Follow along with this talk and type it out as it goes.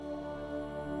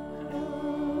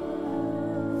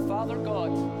Father God,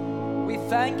 we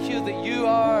thank you that you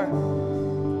are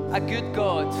a good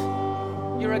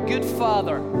God. You're a good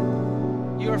Father.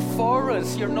 You're for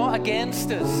us. You're not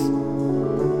against us.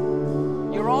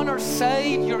 You're on our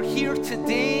side. You're here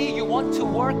today. You want to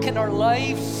work in our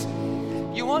lives.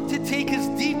 You want to take us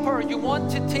deeper. You want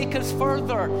to take us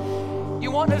further. You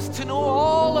want us to know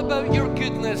all about your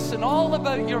goodness and all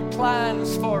about your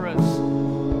plans for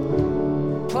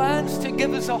us. Plans to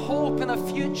give us a hope and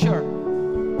a future.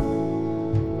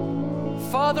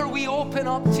 Father, we open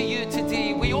up to you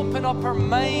today. We open up our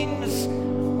minds.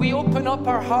 We open up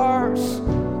our hearts.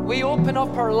 We open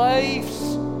up our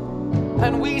lives.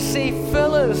 And we say,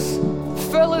 fill us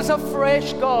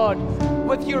afresh, God,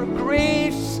 with your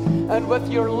grace and with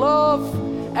your love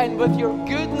and with your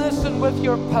goodness and with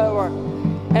your power.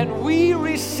 And we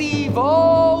receive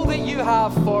all that you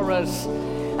have for us.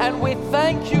 And we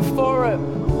thank you for it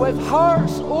with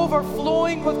hearts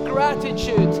overflowing with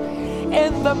gratitude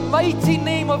in the mighty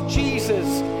name of Jesus.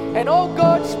 And all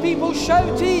God's people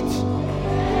shouted,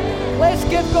 let's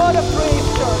give God a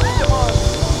praise, church. Come on.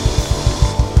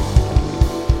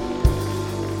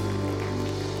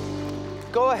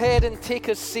 Go ahead and take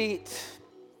a seat.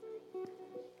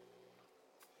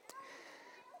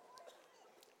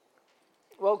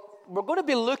 Well, we're going to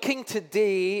be looking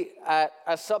today at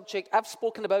a subject. I've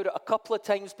spoken about it a couple of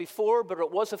times before, but it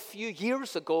was a few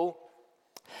years ago.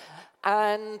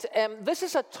 And this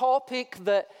is a topic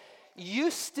that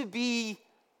used to be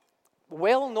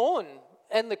well known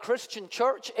in the Christian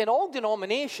church, in all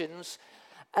denominations,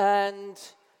 and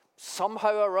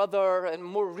somehow or other, in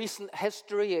more recent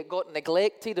history, it got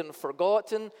neglected and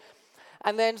forgotten.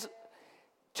 And then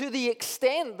to the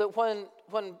extent that when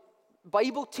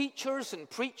Bible teachers and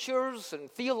preachers and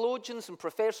theologians and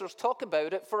professors talk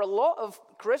about it, for a lot of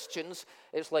Christians,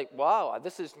 it's like, wow,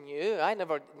 this is new. I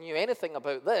never knew anything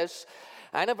about this.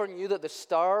 I never knew that the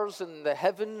stars and the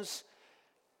heavens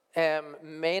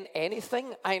meant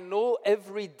anything. I know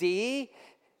every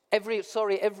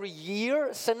year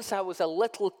since I was a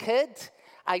little kid,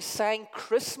 I sang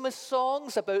Christmas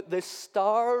songs about the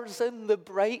stars in the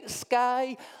bright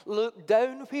sky. Look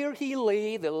down where he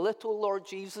lay, the little Lord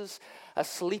Jesus,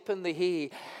 asleep in the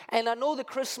hay. And I know the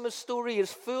Christmas story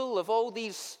is full of all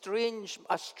these strange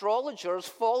astrologers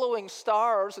following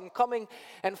stars and coming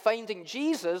and finding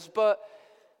Jesus, but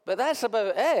that's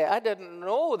about it. I didn't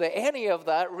know that any of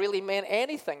that really meant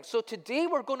anything. So today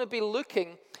we're going to be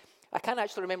looking, I can't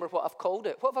actually remember what I've called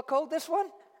it. What have I called this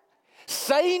one?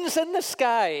 Signs in the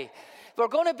sky. We're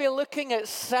going to be looking at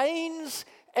signs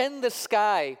in the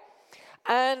sky.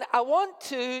 And I want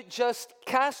to just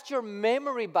cast your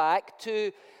memory back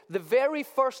to the very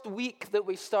first week that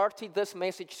we started this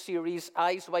message series,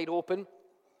 Eyes Wide Open.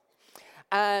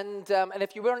 And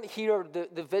if you weren't here,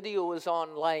 the video is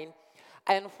online,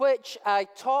 in which I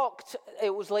talked,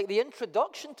 it was like the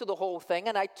introduction to the whole thing,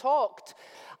 and I talked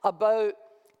about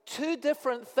two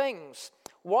different things.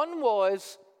 One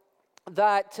was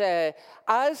that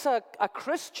as a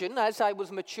Christian, as I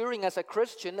was maturing as a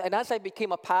Christian, and as I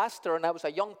became a pastor, and I was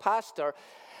a young pastor,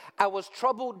 I was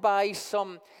troubled by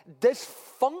some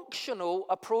dysfunctional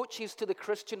approaches to the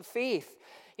Christian faith.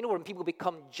 You know, when people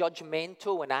become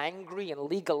judgmental and angry and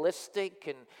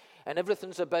legalistic, and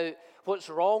everything's about what's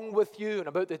wrong with you, and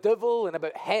about the devil, and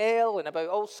about hell, and about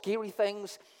all scary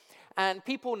things. And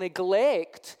people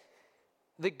neglect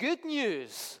the good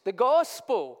news, the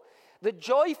gospel, the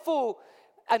joyful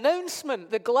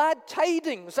announcement, the glad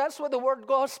tidings. That's what the word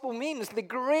gospel means. The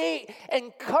great,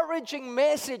 encouraging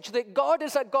message that God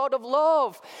is a God of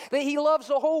love, that he loves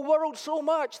the whole world so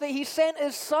much that he sent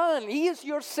his son. He is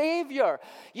your Savior.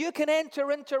 You can enter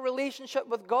into a relationship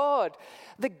with God.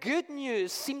 The good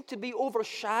news seemed to be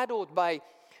overshadowed by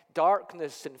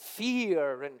darkness and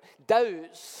fear and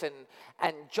doubts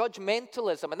and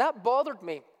judgmentalism. And that bothered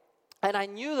me. And I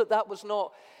knew that was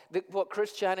not what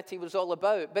Christianity was all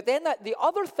about. But then the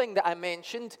other thing that I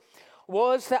mentioned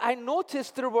was that I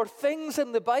noticed there were things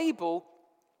in the Bible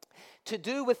to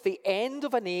do with the end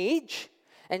of an age.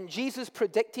 And Jesus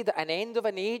predicted that an end of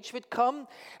an age would come.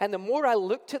 And the more I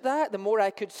looked at that, the more I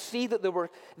could see that there were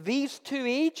these two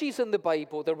ages in the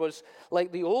Bible. There was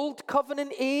like the Old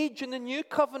Covenant age and the New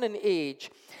Covenant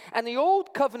age. And the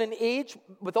Old Covenant age,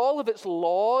 with all of its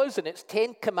laws and its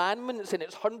 10 commandments and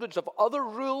its hundreds of other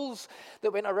rules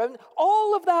that went around,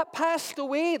 all of that passed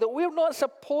away, that we're not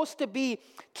supposed to be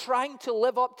trying to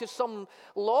live up to some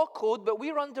law code, but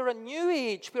we're under a new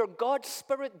age where God's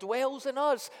Spirit dwells in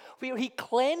us, where he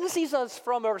cleanses cleanses us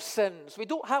from our sins. We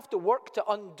don't have to work to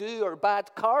undo our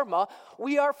bad karma.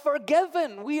 We are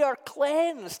forgiven. We are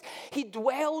cleansed. He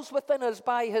dwells within us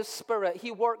by his Spirit.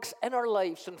 He works in our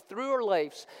lives and through our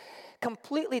lives.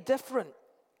 Completely different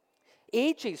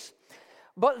ages.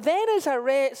 But then as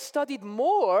I studied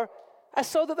more, I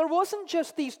saw that there wasn't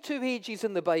just these two ages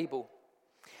in the Bible.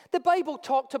 The Bible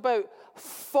talked about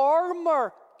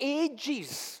former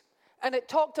ages, and it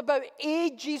talked about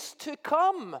ages to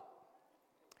come.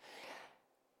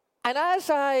 And as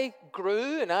I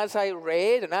grew, and as I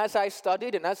read, and as I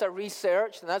studied, and as I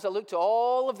researched, and as I looked at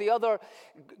all of the other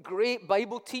great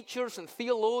Bible teachers and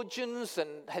theologians and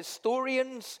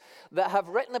historians that have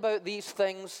written about these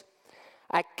things,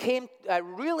 I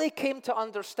really came to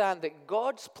understand that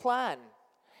God's plan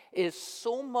is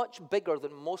so much bigger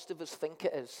than most of us think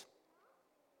it is.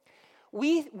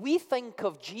 We think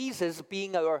of Jesus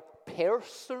being our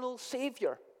personal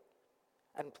Savior,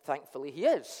 and thankfully he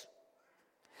is.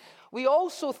 We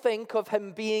also think of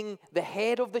him being the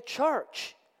head of the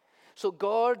church. So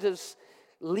God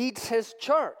leads his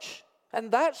church, and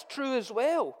that's true as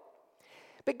well.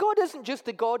 But God isn't just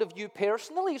the God of you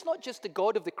personally. He's not just the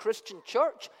God of the Christian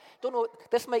church. Don't know,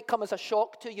 this might come as a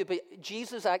shock to you, but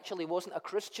Jesus actually wasn't a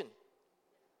Christian.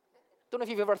 Don't know if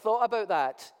you've ever thought about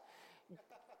that.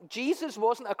 Jesus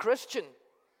wasn't a Christian.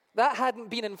 That hadn't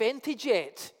been invented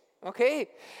yet, okay?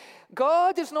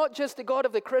 God is not just the God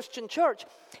of the Christian church.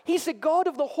 He's the God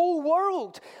of the whole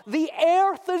world. The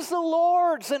earth is the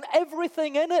Lord's and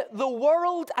everything in it, the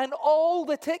world and all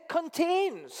that it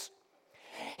contains.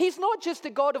 He's not just the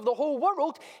God of the whole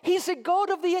world, he's the God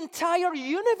of the entire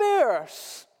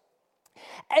universe.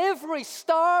 Every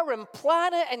star and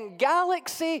planet and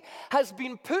galaxy has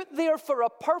been put there for a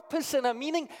purpose and a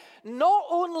meaning. Not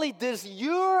only does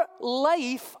your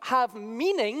life have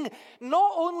meaning,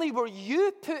 not only were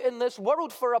you put in this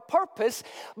world for a purpose,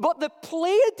 but the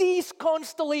Pleiades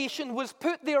constellation was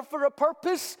put there for a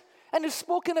purpose and is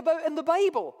spoken about in the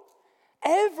Bible.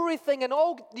 Everything in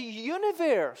all the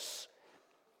universe.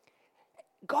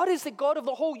 God is the God of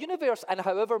the whole universe, and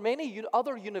however many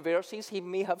other universes he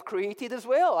may have created as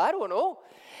well. I don't know.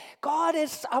 God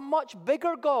is a much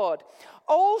bigger God.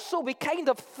 Also, we kind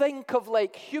of think of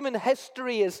like human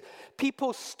history as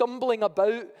people stumbling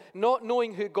about, not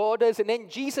knowing who God is, and then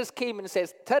Jesus came and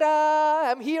says,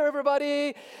 ta-da, I'm here,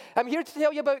 everybody. I'm here to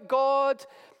tell you about God,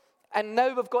 and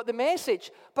now we've got the message.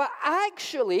 But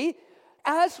actually,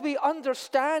 as we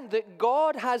understand that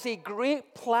God has a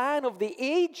great plan of the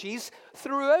ages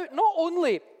throughout, not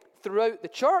only throughout the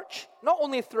church, not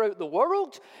only throughout the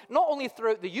world, not only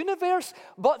throughout the universe,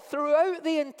 but throughout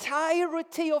the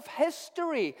entirety of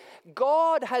history,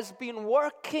 God has been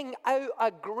working out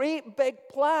a great big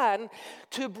plan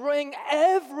to bring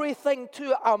everything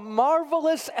to a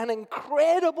marvelous and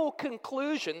incredible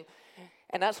conclusion.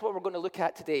 And that's what we're going to look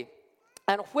at today.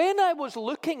 And when I was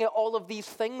looking at all of these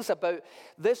things about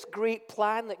this great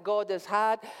plan that God has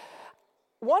had,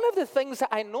 one of the things that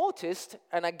I noticed,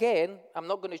 and again, I'm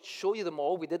not going to show you them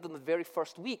all, we did them the very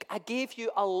first week, I gave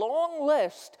you a long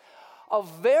list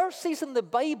of verses in the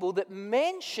Bible that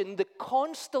mention the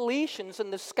constellations in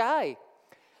the sky.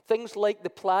 Things like the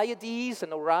Pleiades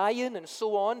and Orion and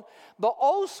so on, but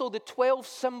also the 12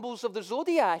 symbols of the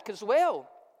zodiac as well.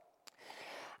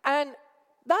 And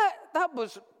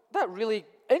that really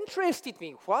interested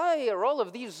me. Why are all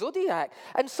of these zodiac?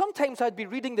 And sometimes I'd be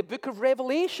reading the book of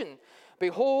Revelation.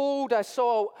 Behold, I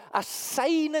saw a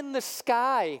sign in the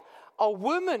sky, a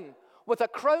woman with a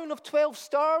crown of 12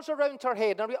 stars around her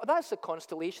head. Now, that's the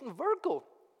constellation Virgo.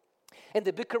 In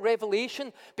the book of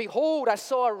Revelation, behold, I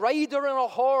saw a rider on a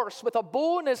horse with a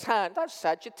bow in his hand. That's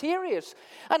Sagittarius.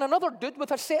 And another dude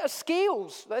with a set of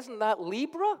scales. Isn't that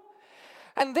Libra?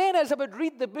 And then as I would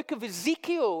read the book of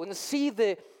Ezekiel and see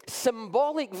the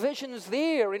symbolic visions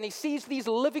there, and he sees these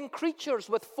living creatures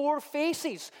with 4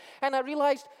 faces, and I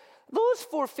realized those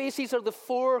 4 faces are the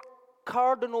 4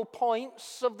 cardinal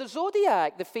points of the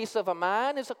zodiac. The face of a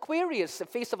man is Aquarius, the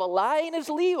face of a lion is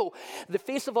Leo, the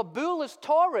face of a bull is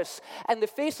Taurus, and the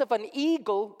face of an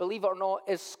eagle, believe it or not,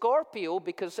 is Scorpio,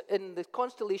 because in the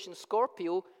constellation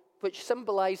Scorpio, which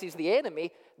symbolizes the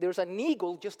enemy, there's an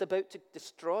eagle just about to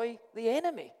destroy the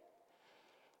enemy.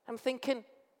 I'm thinking,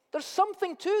 there's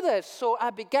something to this. So I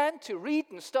began to read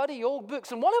and study old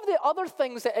books. And one of the other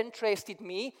things that interested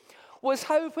me was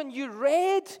how when you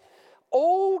read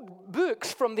old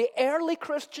books from the early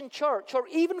Christian church, or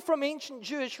even from ancient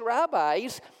Jewish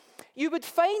rabbis, you would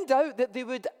find out that they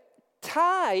would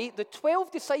tie the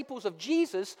 12 disciples of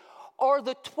Jesus or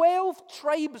the 12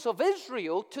 tribes of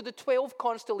Israel to the 12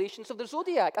 constellations of the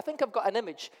zodiac. I think I've got an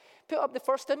image. Put up the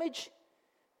first image.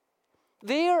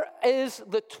 there is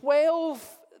the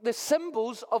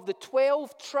symbols of the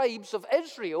 12 tribes of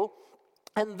Israel.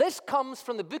 And this comes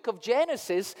from the book of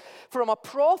Genesis, from a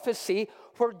prophecy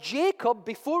where Jacob,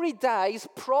 before he dies,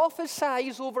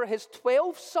 prophesies over his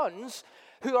 12 sons,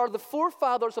 who are the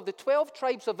forefathers of the 12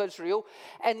 tribes of Israel,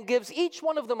 and gives each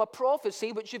one of them a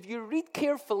prophecy, which, if you read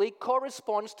carefully,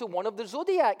 corresponds to one of the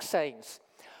zodiac signs.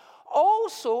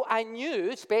 Also, I knew,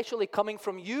 especially coming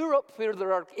from Europe, where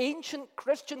there are ancient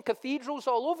Christian cathedrals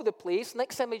all over the place.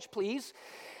 Next image, please.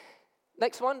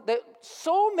 Next one. That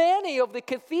so many of the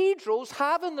cathedrals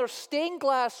have in their stained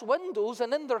glass windows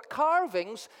and in their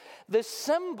carvings the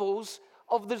symbols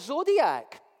of the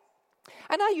zodiac.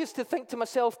 And I used to think to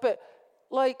myself, but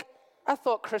I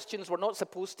thought Christians were not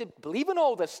supposed to believe in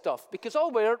all this stuff, because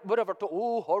we're ever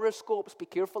told, horoscopes, be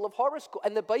careful of horoscopes.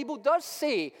 And the Bible does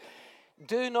say,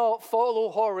 do not follow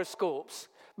horoscopes.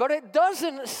 But it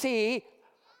doesn't say,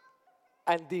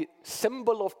 and the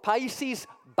symbol of Pisces,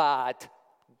 bad.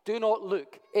 Do not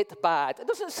look, it's bad. It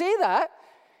doesn't say that.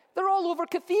 They're all over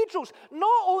cathedrals.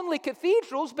 Not only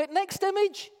cathedrals, but next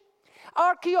image.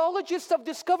 Archaeologists have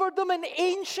discovered them in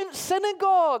ancient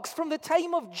synagogues from the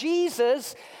time of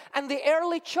Jesus and the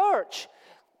early church.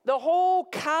 The whole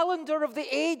calendar of the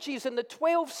ages and the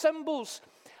 12 symbols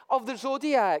of the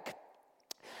zodiac.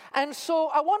 And so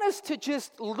I want us to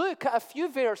just look at a few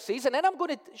verses, and then I'm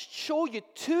going to show you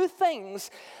two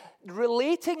things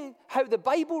relating how the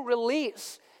Bible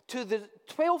relates to the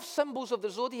 12 symbols of the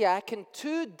zodiac in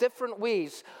two different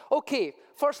ways. Okay,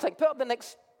 first thing, put up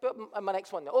my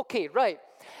next one. Okay, right.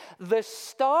 The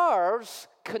stars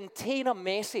contain a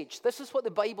message. This is what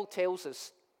the Bible tells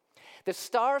us. The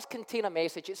stars contain a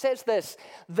message. It says this: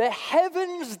 the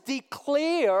heavens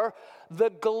declare the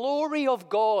glory of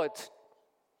God.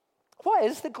 What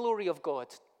is the glory of God?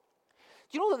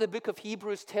 Do you know that the book of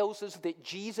Hebrews tells us that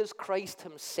Jesus Christ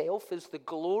himself is the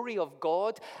glory of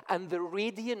God and the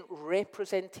radiant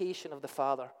representation of the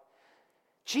Father?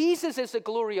 Jesus is the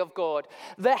glory of God.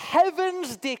 The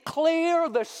heavens declare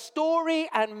the story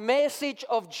and message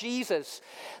of Jesus.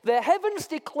 The heavens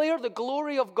declare the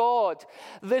glory of God.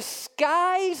 The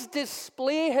skies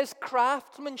display his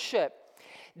craftsmanship.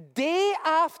 Day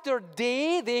after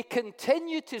day, they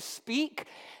continue to speak.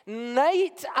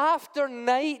 Night after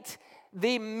night,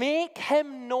 they make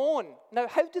him known. Now,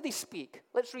 how do they speak?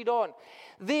 Let's read on.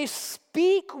 They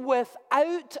speak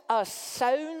without a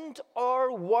sound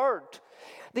or word.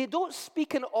 They don't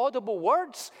speak in audible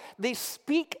words. They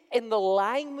speak in the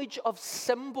language of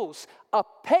symbols. A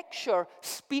picture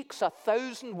speaks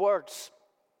 1,000 words.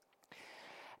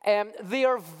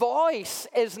 Their voice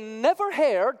is never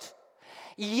heard,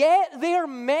 yet their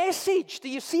message, do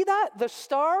you see that? The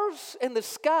stars in the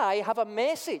sky have a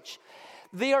message.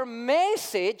 Their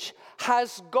message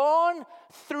has gone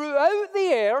throughout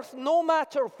the earth, no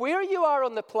matter where you are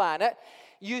on the planet.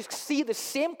 You see the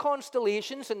same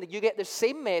constellations and you get the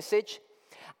same message,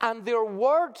 and their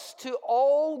words to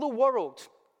all the world.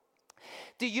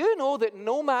 Do you know that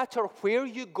no matter where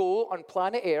you go on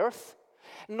planet Earth,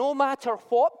 no matter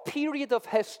what period of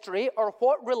history or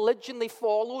what religion they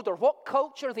followed or what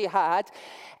culture they had,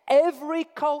 every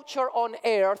culture on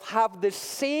earth have the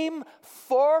same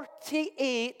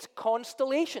 48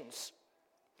 constellations.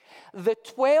 The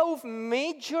 12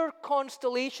 major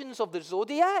constellations of the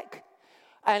zodiac,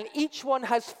 and each one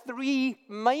has 3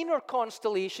 minor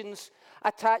constellations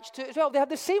attached to it as well. They have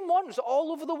the same ones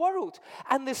all over the world,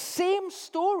 and the same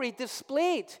story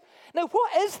displayed. Now,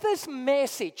 what is this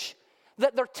message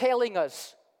that they're telling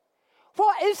us?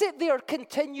 What is it they are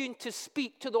continuing to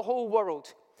speak to the whole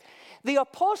world? The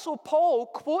Apostle Paul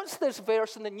quotes this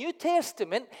verse in the New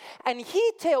Testament, and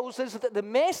he tells us that the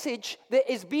message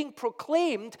that is being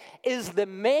proclaimed is the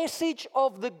message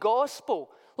of the gospel.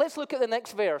 Let's look at the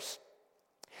next verse.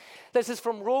 This is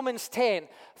from Romans 10.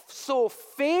 So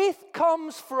faith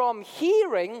comes from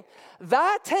hearing,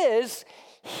 that is,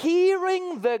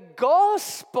 hearing the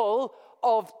gospel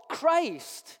of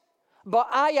Christ. But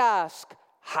I ask,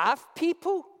 have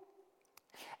people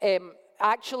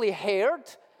actually heard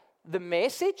the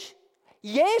message?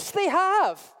 Yes, they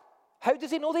have. How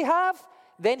does he know they have?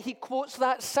 Then he quotes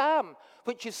that psalm,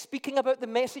 which is speaking about the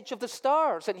message of the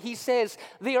stars. And he says,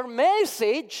 their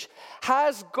message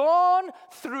has gone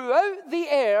throughout the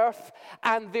earth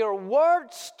and their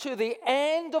words to the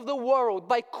end of the world.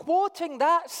 By quoting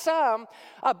that psalm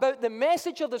about the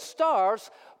message of the stars,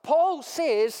 Paul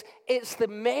says it's the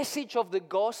message of the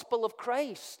gospel of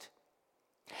Christ.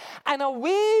 And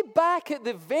away back at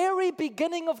the very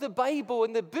beginning of the Bible,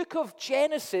 in the book of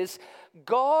Genesis,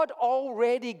 God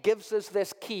already gives us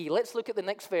this key. Let's look at the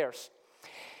next verse.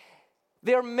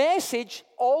 Their message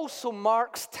also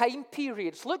marks time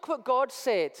periods. Look what God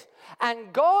said.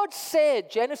 And God said,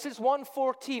 Genesis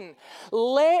 1:14,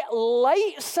 let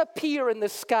lights appear in the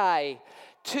sky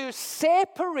to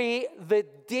separate the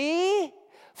day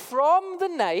from the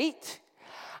night,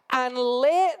 and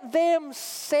let them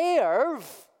serve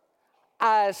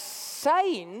as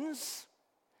signs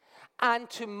and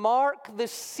to mark the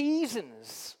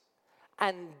seasons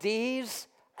and days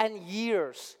and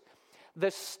years.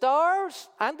 The stars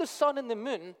and the sun and the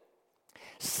moon,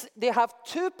 they have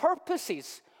two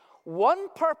purposes. One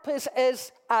purpose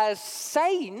is as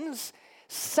signs,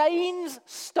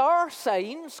 star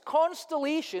signs,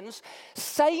 constellations,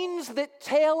 signs that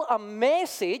tell a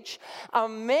message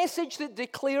that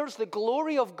declares the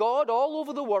glory of God all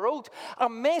over the world, a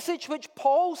message which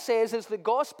Paul says is the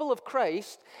gospel of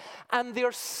Christ. And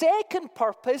their second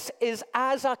purpose is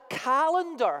as a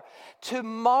calendar to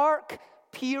mark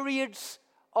periods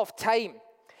of time.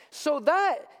 So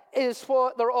that is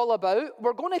what they're all about.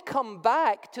 We're going to come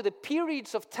back to the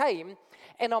periods of time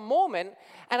in a moment,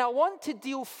 and I want to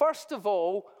deal first of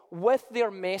all with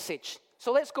their message.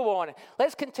 So let's go on.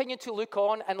 Let's continue to look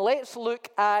on, and let's look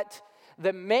at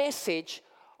the message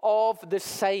of the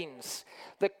signs.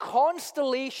 The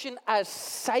constellation as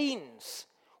signs.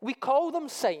 We call them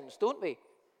signs, don't we?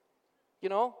 You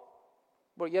know,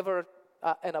 were you ever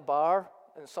in a bar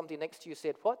and somebody next to you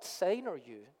said, "What sign are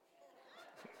you?"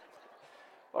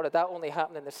 Or did that only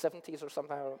happen in the 70s or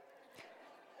something?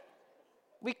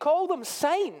 We call them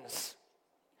signs.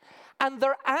 And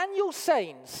they're annual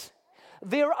signs.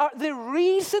 The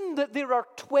reason that there are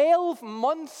 12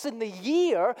 months in the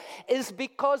year is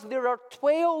because there are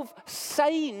 12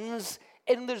 signs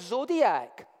in the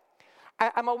zodiac.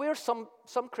 I'm aware some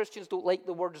Christians don't like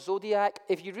the word zodiac.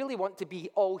 If you really want to be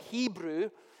all Hebrew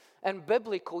and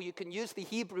biblical, you can use the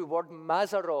Hebrew word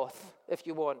Mazaroth if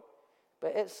you want.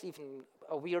 But it's even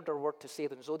a weirder word to say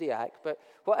than zodiac. But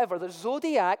whatever, the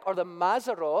zodiac or the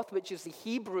Mazaroth, which is the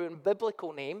Hebrew and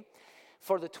biblical name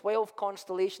for the 12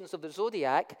 constellations of the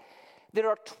zodiac, there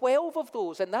are 12 of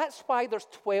those. And that's why there's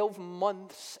 12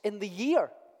 months in the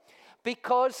year.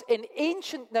 Because in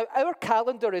ancient, now our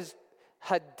calendar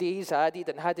had days added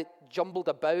and had it jumbled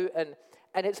about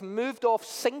and it's moved off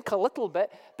sync a little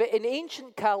bit. But in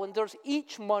ancient calendars,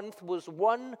 each month was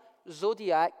one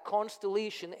zodiac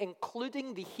constellation,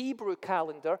 including the Hebrew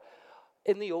calendar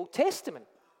in the Old Testament.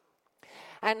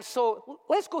 And so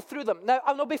let's go through them.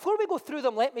 Now, before we go through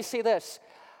them, let me say this.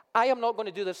 I am not going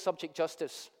to do this subject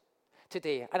justice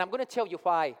today, and I'm going to tell you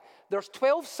why. There's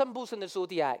 12 symbols in the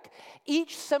zodiac.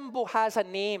 Each symbol has a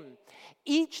name.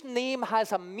 Each name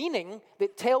has a meaning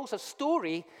that tells a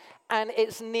story, and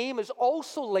its name is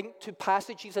also linked to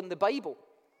passages in the Bible.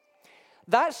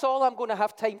 That's all I'm going to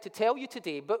have time to tell you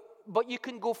today, but you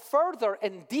can go further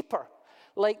and deeper.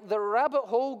 Like the rabbit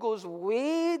hole goes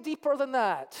way deeper than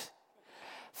that.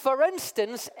 For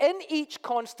instance, in each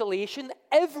constellation,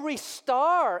 every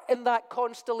star in that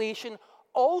constellation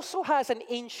also has an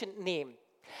ancient name.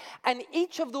 And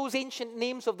each of those ancient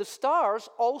names of the stars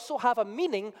also have a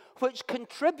meaning which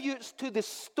contributes to the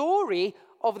story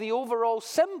of the overall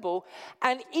symbol.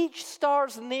 And each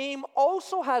star's name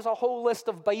also has a whole list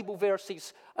of Bible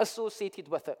verses associated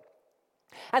with it.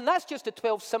 And that's just the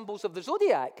 12 symbols of the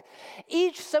zodiac.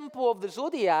 Each symbol of the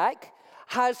zodiac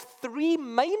has 3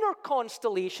 minor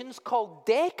constellations called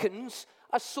decans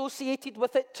associated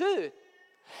with it too.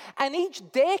 And each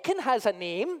decan has a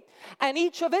name, and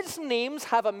each of its names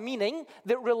have a meaning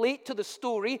that relate to the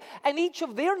story, and each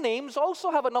of their names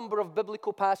also have a number of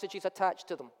biblical passages attached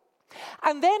to them.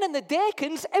 And then in the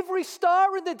decans, every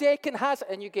star in the decan has it,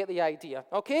 and you get the idea,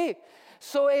 okay?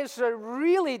 So it's a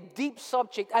really deep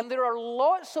subject, and there are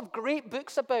lots of great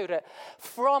books about it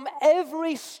from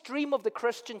every stream of the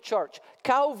Christian church.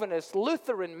 Calvinist,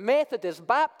 Lutheran, Methodist,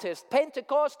 Baptist,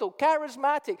 Pentecostal,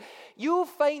 Charismatic. You'll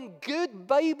find good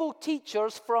Bible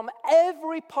teachers from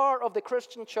every part of the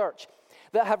Christian church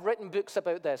that have written books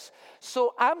about this.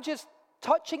 So I'm just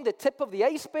touching the tip of the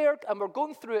iceberg, and we're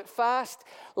going through it fast.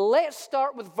 Let's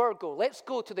start with Virgo. Let's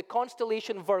go to the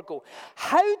constellation Virgo.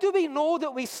 How do we know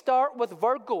that we start with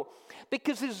Virgo?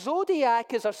 Because the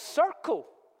zodiac is a circle.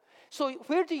 So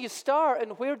where do you start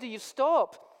and where do you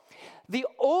stop? The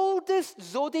oldest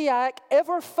zodiac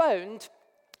ever found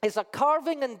is a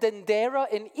carving in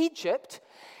Dendera in Egypt,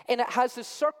 and it has the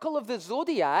circle of the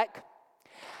zodiac,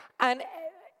 and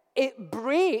it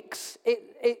breaks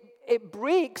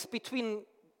between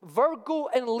Virgo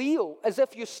and Leo, as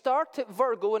if you start at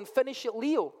Virgo and finish at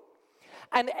Leo.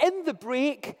 And in the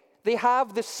break, they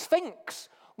have the Sphinx,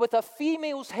 with a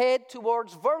female's head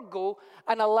towards Virgo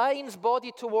and a lion's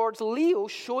body towards Leo,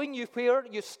 showing you where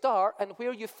you start and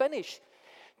where you finish.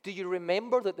 Do you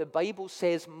remember that the Bible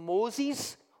says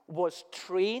Moses was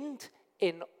trained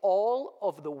in all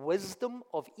of the wisdom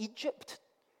of Egypt?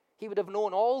 He would have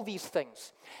known all these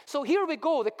things. So here we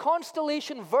go, the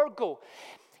constellation Virgo.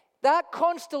 That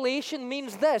constellation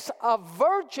means this, a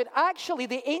virgin. Actually,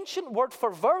 the ancient word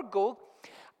for Virgo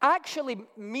actually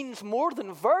means more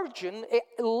than virgin. It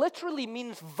literally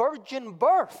means virgin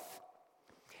birth.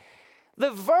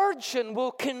 The virgin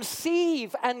will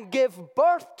conceive and give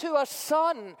birth to a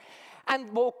son,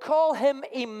 and will call him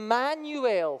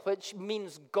Emmanuel, which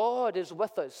means God is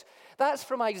with us. That's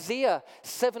from Isaiah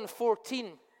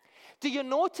 7:14. Do you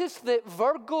notice that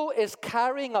Virgo is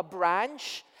carrying a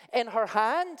branch in her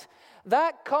hand?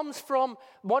 That comes from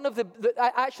one of the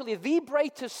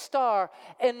brightest star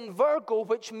in Virgo,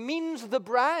 which means the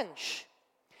branch.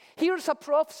 Here's a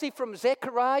prophecy from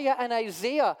Zechariah and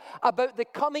Isaiah about the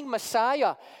coming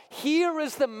Messiah. Here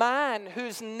is the man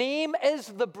whose name is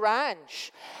the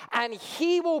branch, and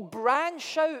he will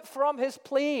branch out from his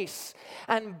place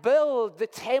and build the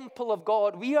temple of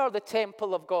God. We are the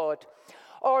temple of God.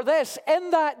 Or this, in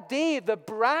that day, the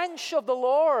branch of the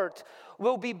Lord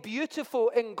will be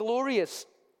beautiful and glorious.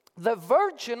 The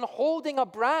virgin holding a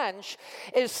branch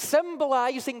is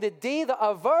symbolizing the day that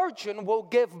a virgin will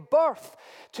give birth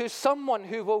to someone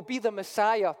who will be the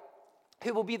Messiah,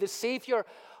 who will be the Savior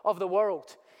of the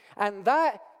world. And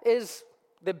that is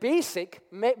the basic.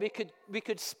 We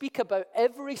could speak about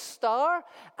every star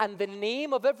and the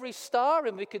name of every star,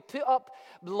 and we could put up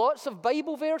lots of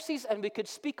Bible verses, and we could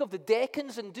speak of the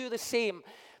decans and do the same.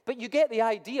 But you get the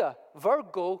idea.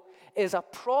 Virgo is a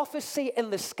prophecy in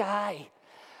the sky.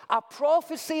 A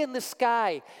prophecy in the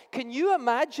sky. Can you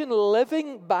imagine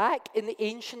living back in the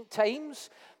ancient times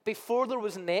before there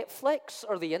was Netflix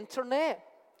or the internet?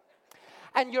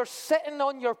 And you're sitting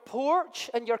on your porch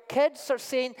and your kids are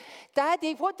saying,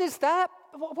 Daddy, what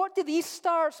do these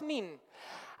stars mean?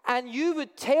 And you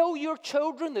would tell your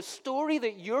children the story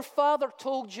that your father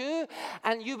told you,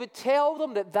 and you would tell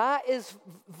them that is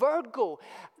Virgo.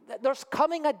 There's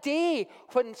coming a day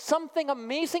when something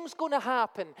amazing is going to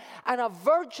happen, and a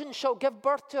virgin shall give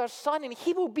birth to her son, and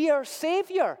he will be our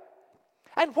Savior.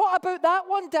 And what about that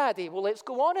one, Daddy? Well, let's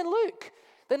go on and look.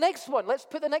 The next one, let's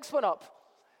put the next one up.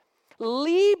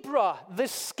 Libra, the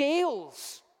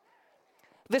scales.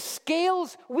 The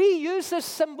scales, we use this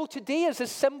symbol today as a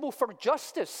symbol for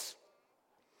justice.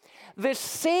 The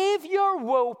Savior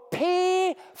will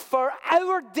pay for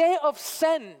our debt of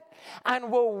sin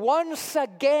and will once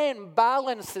again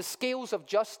balance the scales of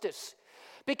justice.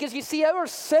 Because you see, our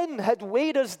sin had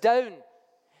weighed us down,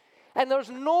 and there's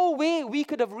no way we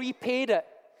could have repaid it.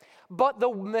 But the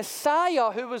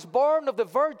Messiah, who was born of the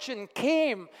Virgin,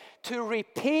 came to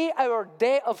repay our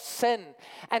debt of sin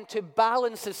and to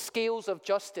balance the scales of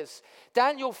justice.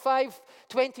 Daniel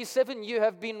 5:27, you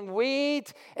have been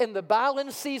weighed in the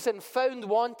balances and found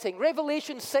wanting.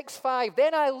 Revelation 6:5,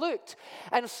 then I looked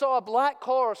and saw a black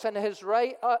horse, and its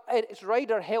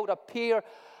rider held a pair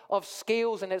of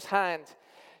scales in his hand.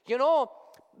 You know,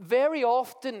 very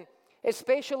often,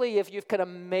 especially if you've kind of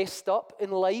messed up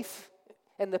in life,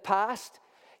 in the past,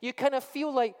 you kind of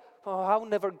feel like, oh, I'll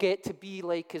never get to be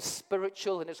like as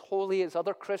spiritual and as holy as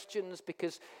other Christians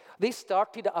because they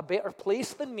started at a better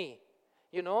place than me,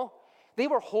 you know. They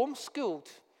were homeschooled,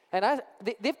 and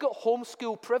they've got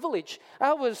homeschool privilege.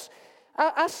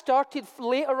 I started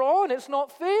later on. It's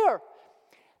not fair.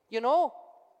 You know,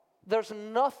 there's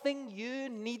nothing you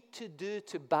need to do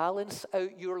to balance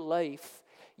out your life.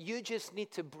 You just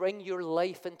need to bring your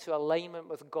life into alignment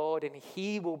with God, and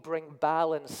He will bring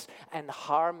balance and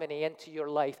harmony into your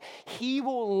life. He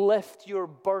will lift your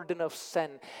burden of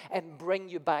sin and bring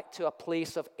you back to a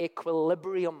place of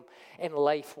equilibrium in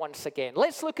life once again.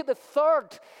 Let's look at the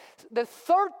third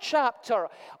chapter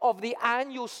of the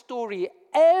annual story.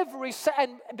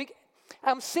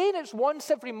 I'm saying it's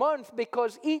once every month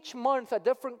because each month a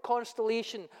different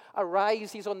constellation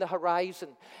arises on the horizon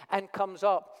and comes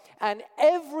up. And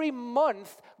every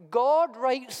month, God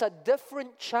writes a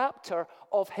different chapter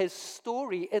of His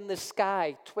story in the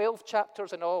sky, 12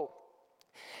 chapters in all.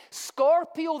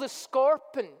 Scorpio the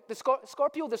scorpion.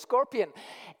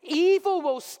 Evil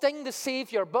will sting the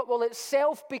Savior, but will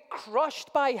itself be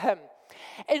crushed by him.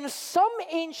 In some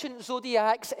ancient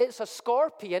zodiacs, it's a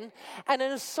scorpion, and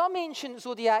in some ancient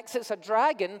zodiacs, it's a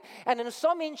dragon, and in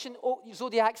some ancient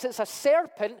zodiacs, it's a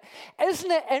serpent.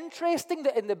 Isn't it interesting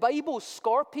that in the Bible,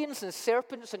 scorpions and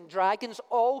serpents and dragons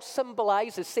all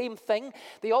symbolize the same thing?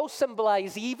 They all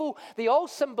symbolize evil. They all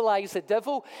symbolize the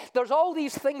devil. There's all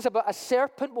these things about a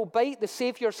serpent will bite the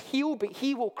Savior's heel, but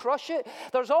he will crush it.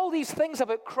 There's all these things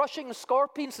about crushing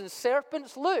scorpions and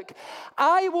serpents. Look,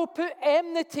 I will put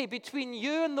enmity between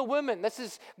you and the woman. This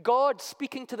is God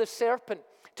speaking to the serpent,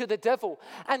 to the devil.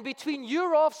 And between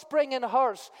your offspring and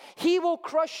hers, he will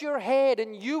crush your head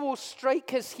and you will strike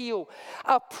his heel.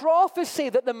 A prophecy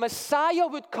that the Messiah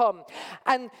would come,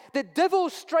 and the devil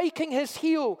striking his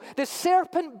heel, the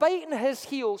serpent biting his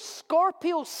heel,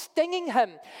 Scorpio stinging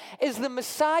him, is the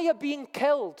Messiah being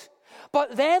killed.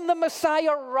 But then the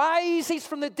Messiah rises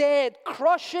from the dead,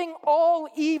 crushing all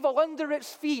evil under his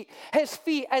feet,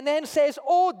 and then says,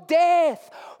 "Oh, death,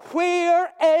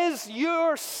 where is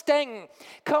your sting?"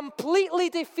 Completely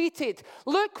defeated.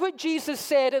 Look what Jesus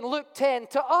said in Luke 10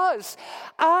 to us.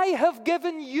 "I have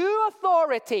given you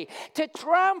authority to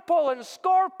trample on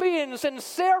scorpions and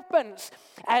serpents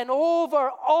and over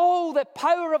all the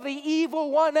power of the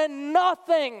evil one, and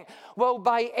nothing will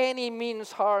by any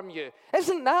means harm you."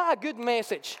 Isn't that a good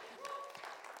message?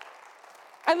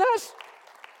 And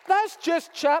that's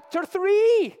just chapter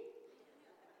 3.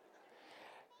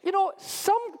 You know,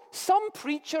 some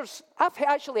preachers, I've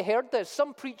actually heard this,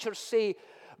 some preachers say,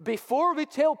 before we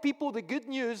tell people the good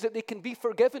news that they can be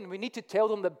forgiven, we need to tell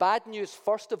them the bad news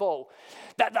first of all.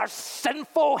 That they're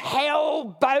sinful,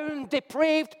 hell-bound,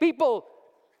 depraved people.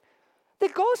 The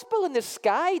gospel in the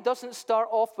sky doesn't start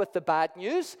off with the bad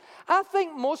news. I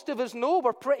think most of us know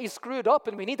we're pretty screwed up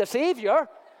and we need a Savior,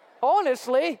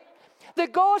 honestly. The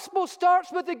gospel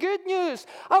starts with the good news.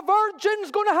 A virgin's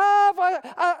going to have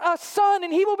a son,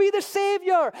 and he will be the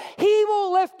Savior. He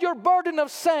will lift your burden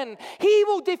of sin. He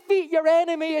will defeat your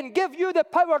enemy and give you the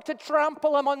power to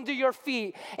trample him under your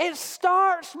feet. It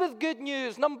starts with good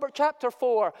news. Chapter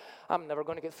 4. I'm never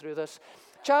going to get through this.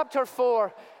 Chapter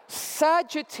 4.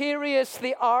 Sagittarius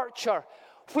the archer.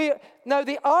 Now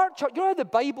the archer, you know how the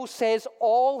Bible says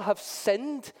all have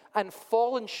sinned and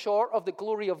fallen short of the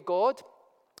glory of God?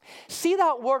 See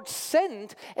that word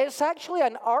sinned? It's actually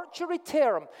an archery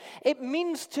term. It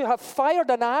means to have fired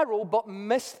an arrow but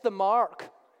missed the mark.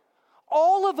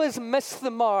 All of us miss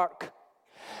the mark.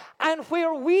 And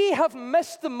where we have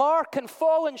missed the mark and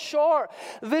fallen short,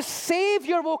 the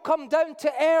Savior will come down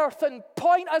to earth and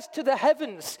point us to the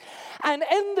heavens. And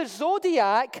in the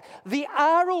zodiac, the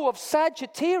arrow of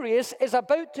Sagittarius is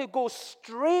about to go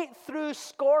straight through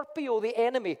Scorpio, the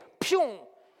enemy. Pshung!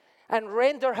 And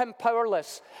render him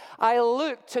powerless. I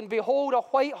looked, and behold, a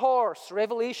white horse,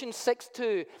 Revelation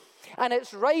 6:2. And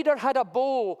its rider had a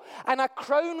bow, and a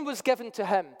crown was given to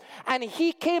him. And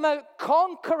he came out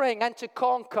conquering and to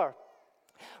conquer.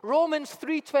 Romans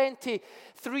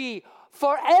 3:23.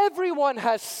 For everyone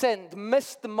has sinned,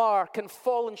 missed the mark, and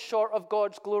fallen short of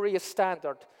God's glorious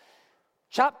standard.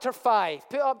 Chapter 5.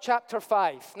 Put up chapter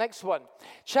 5. Next one.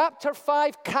 Chapter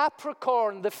 5,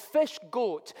 Capricorn, the fish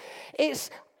goat.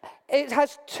 It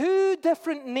has two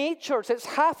different natures. It's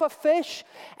half a fish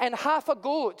and half a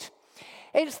goat.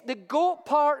 The goat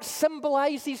part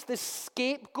symbolizes the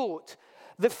scapegoat.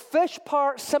 The fish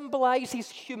part symbolizes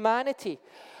humanity.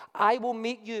 I will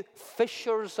make you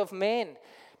fishers of men.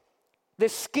 The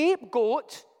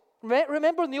scapegoat,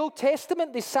 remember in the Old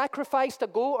Testament, they sacrificed a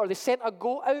goat, or they sent a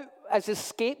goat out as a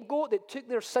scapegoat that took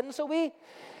their sins away.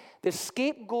 The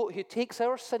scapegoat who takes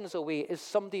our sins away is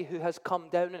somebody who has come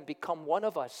down and become one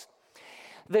of us.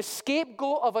 The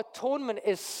scapegoat of atonement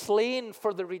is slain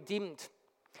for the redeemed.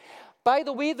 By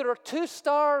the way, there are two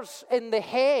stars in the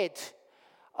head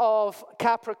of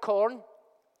Capricorn,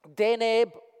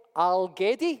 Deneb,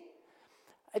 Al-Gedi.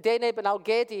 Deneb and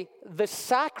Al-Gedi. The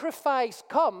sacrifice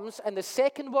comes, and the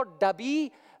second word,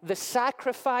 Dabi, the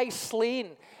sacrifice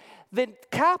slain.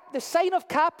 The sign of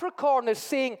Capricorn is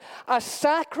saying a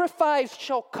sacrifice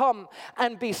shall come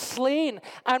and be slain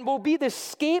and will be the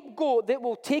scapegoat that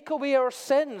will take away our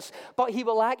sins, but he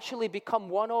will actually become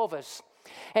one of us.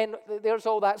 And there's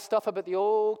all that stuff about the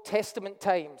Old Testament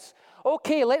times.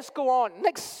 Okay, let's go on.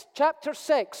 Next, chapter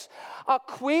 6.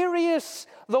 Aquarius,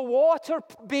 the water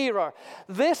bearer.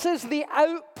 This is the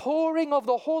outpouring of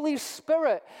the Holy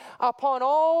Spirit upon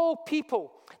all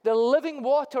people. The living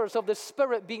waters of the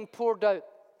Spirit being poured out.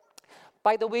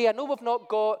 By the way, I know we've not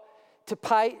got to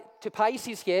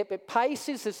Pisces yet, but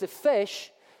Pisces is the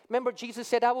fish. Remember, Jesus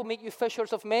said, I will make you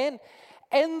fishers of men.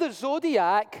 In the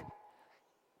zodiac,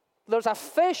 there's a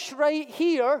fish right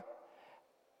here,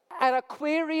 and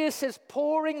Aquarius is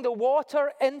pouring the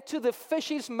water into the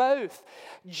fish's mouth,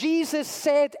 Jesus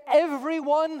said,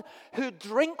 everyone who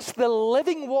drinks the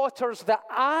living waters that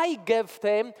I give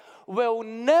them will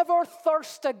never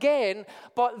thirst again,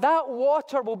 but that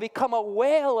water will become a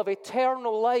well of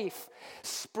eternal life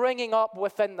springing up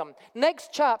within them.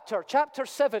 Next chapter, chapter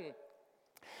 7.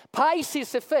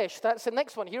 Pisces the fish, that's the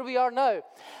next one. Here we are now.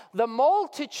 The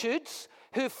multitudes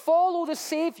who follow the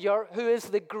Savior, who is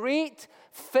the great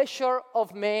fisher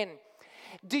of men.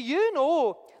 Do you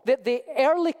know that the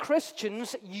early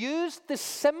Christians used the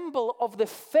symbol of the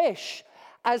fish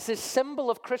as the symbol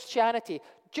of Christianity?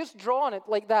 Just drawn it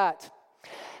like that.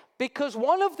 Because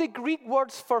one of the Greek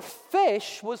words for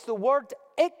fish was the word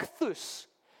ichthus.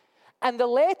 And the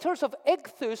letters of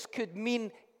ichthus could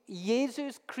mean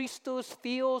Jesus, Christos,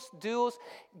 Theos, Doulos,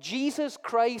 Jesus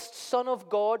Christ, Son of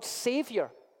God,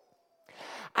 Savior.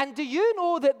 And do you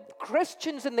know that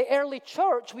Christians in the early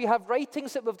church, we have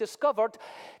writings that we've discovered,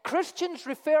 Christians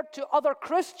referred to other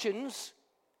Christians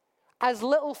as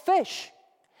little fish.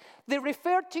 They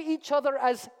referred to each other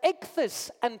as ichthus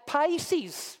and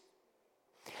Pisces.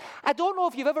 I don't know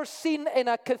if you've ever seen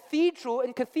in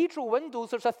cathedral windows,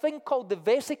 there's a thing called the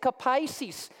Vesica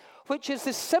Pisces, which is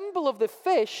the symbol of the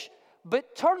fish,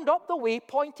 but turned up the way,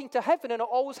 pointing to heaven, and it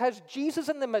always has Jesus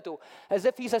in the middle, as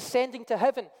if he's ascending to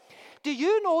heaven. Do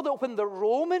you know that when the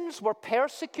Romans were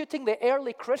persecuting the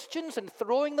early Christians and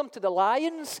throwing them to the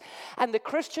lions, and the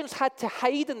Christians had to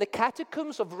hide in the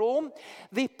catacombs of Rome,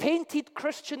 they painted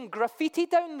Christian graffiti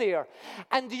down there.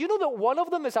 And do you know that one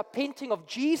of them is a painting of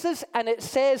Jesus, and it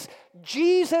says,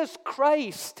 Jesus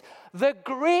Christ, the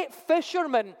great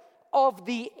fisherman of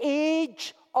the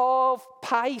age of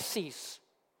Pisces.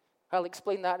 I'll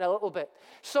explain that in a little bit.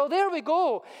 So there we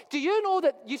go. Do you know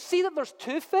that you see that there's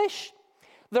two fish?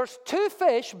 There's two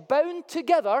fish bound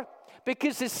together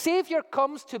because the Savior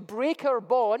comes to break our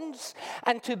bonds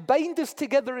and to bind us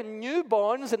together in new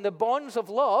bonds, in the bonds of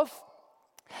love.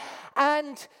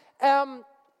 And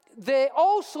the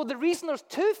reason there's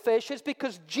two fish is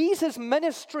because Jesus'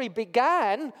 ministry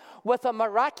began with a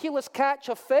miraculous catch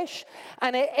of fish,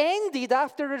 and it ended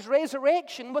after his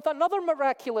resurrection with another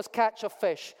miraculous catch of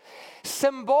fish.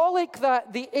 Symbolic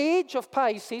that the age of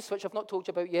Pisces, which I've not told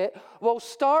you about yet, will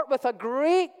start with a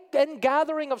great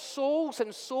ingathering of souls,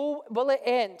 and so will it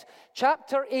end.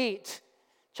 Chapter 8.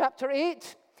 Chapter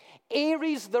 8.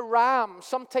 Aries the ram,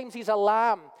 sometimes he's a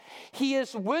lamb. He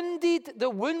is wounded, the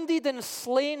wounded and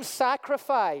slain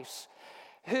sacrifice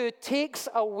who takes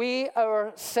away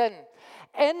our sin.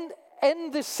 In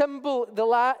the symbol,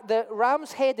 the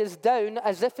ram's head is down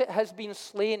as if it has been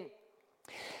slain.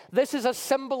 This is a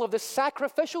symbol of the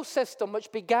sacrificial system which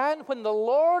began when the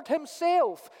Lord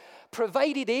himself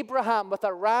provided Abraham with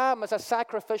a ram as a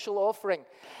sacrificial offering.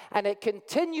 And it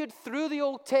continued through the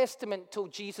Old Testament till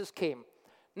Jesus came.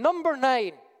 Number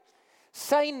 9,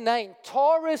 sign 9,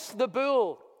 Taurus the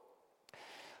bull.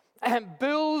 And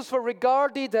bulls were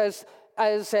regarded as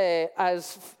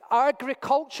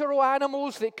agricultural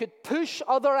animals that could push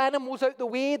other animals out the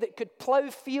way, that could plow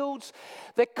fields.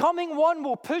 The coming one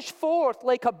will push forth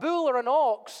like a bull or an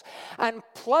ox and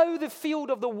plow the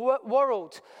field of the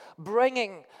world,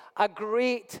 bringing a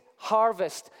great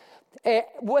harvest.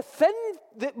 Within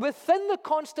the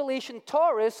constellation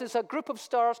Taurus is a group of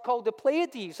stars called the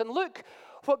Pleiades. And look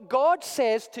what God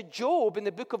says to Job in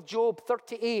the book of Job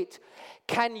 38.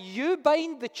 Can you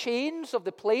bind the chains of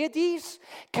the Pleiades?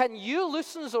 Can you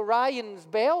loosen Orion's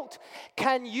belt?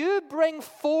 Can you bring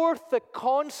forth the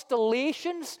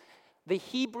constellations? The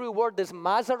Hebrew word is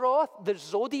Mazaroth, the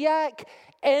zodiac,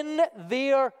 in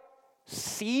their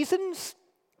seasons.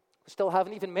 Still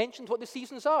haven't even mentioned what the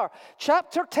seasons are.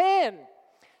 Chapter 10.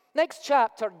 Next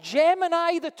chapter.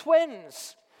 Gemini the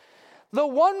twins. The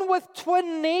one with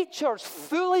twin natures,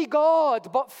 fully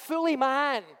God but fully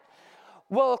man,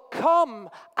 will come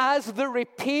as the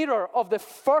repairer of the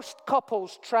first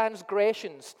couple's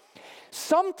transgressions.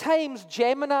 Sometimes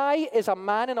Gemini is a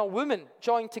man and a woman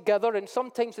joined together, and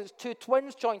sometimes it's two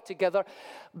twins joined together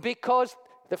because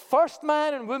the first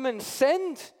man and woman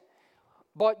sinned.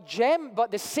 But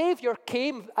the Savior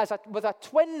came with a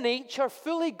twin nature,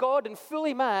 fully God and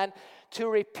fully man, to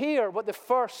repair what the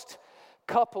first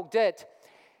couple did.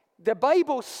 The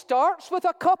Bible starts with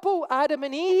a couple, Adam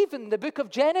and Eve, in the book of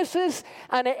Genesis,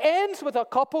 and it ends with a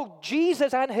couple,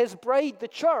 Jesus and his bride, the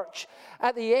church,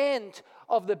 at the end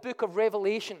of the book of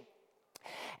Revelation.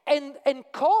 In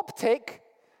Coptic,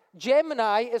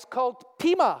 Gemini is called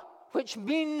Pima, which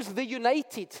means the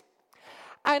united.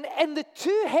 And in the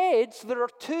two heads, there are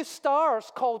two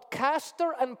stars called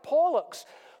Castor and Pollux,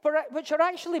 which are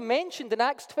actually mentioned in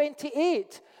Acts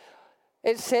 28.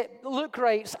 It said, Luke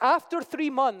writes, after 3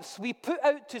 months, we put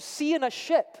out to sea in a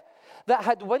ship that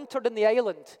had wintered in the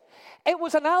island. It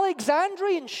was an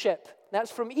Alexandrian ship,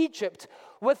 that's from Egypt,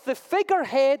 with the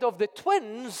figurehead of the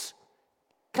twins,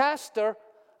 Castor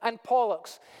and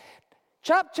Pollux.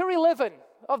 Chapter 11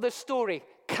 of the story,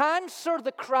 Cancer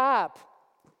the crab.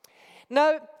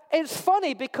 Now, it's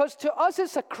funny because to us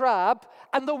it's a crab,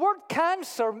 and the word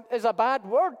cancer is a bad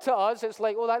word to us. It's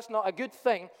like, oh, that's not a good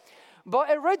thing. But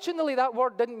originally that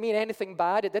word didn't mean anything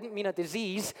bad. It didn't mean a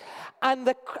disease. And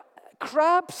the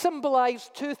crab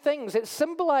symbolized two things. It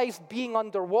symbolized being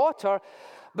underwater,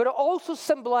 but it also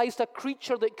symbolized a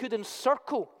creature that could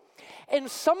encircle. In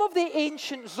some of the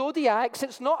ancient zodiacs,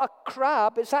 it's not a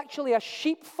crab, it's actually a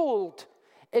sheepfold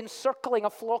encircling a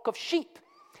flock of sheep.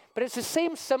 But it's the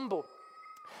same symbol.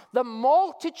 The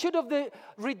multitude of the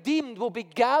redeemed will be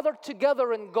gathered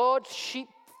together in God's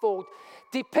sheepfold.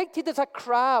 Depicted as a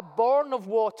crab born of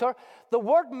water, the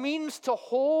word means to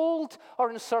hold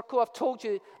or encircle. I've told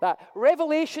you that.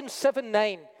 Revelation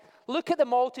 7:9. Look at the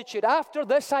multitude. After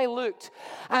this I looked,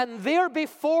 and there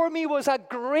before me was a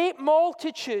great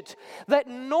multitude that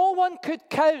no one could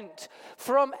count,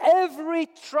 from every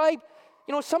tribe.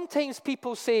 You know, sometimes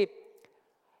people say,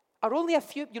 are only a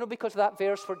few, because of that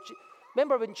verse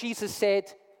remember when Jesus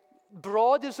said,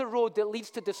 broad is the road that leads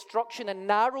to destruction and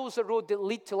narrow is the road that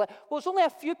leads to life. Well, there's only a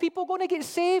few people going to get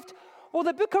saved. Well,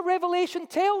 the book of Revelation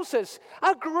tells us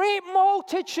a great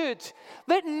multitude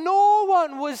that no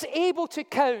one was able to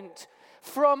count,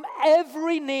 from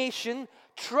every nation,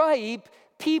 tribe,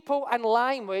 people, and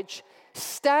language,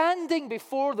 standing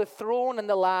before the throne and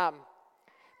the Lamb.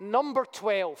 Number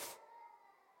 12,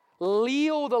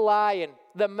 Leo the lion,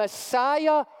 the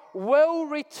Messiah, will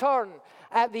return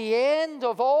at the end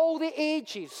of all the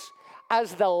ages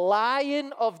as the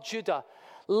Lion of Judah.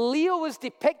 Leo is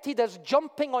depicted as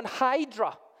jumping on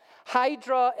Hydra.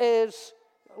 Hydra is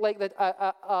like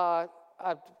what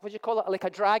do you call it? Like a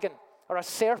dragon or a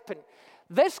serpent.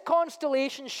 This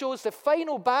constellation shows the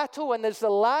final battle and is the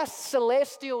last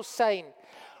celestial sign.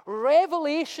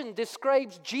 Revelation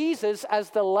describes Jesus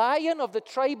as the Lion of the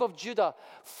tribe of Judah.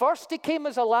 First he came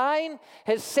as a lion,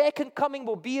 his second coming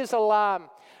will be as a lamb.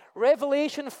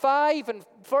 Revelation 5 and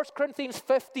 1 Corinthians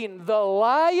 15, the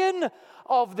Lion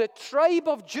of the tribe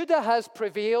of Judah has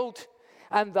prevailed,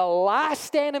 and the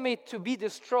last enemy to be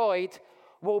destroyed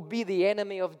will be the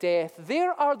enemy of death.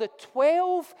 There are the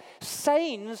 12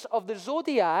 signs of the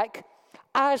zodiac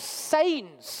as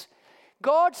signs.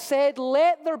 God said,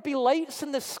 let there be lights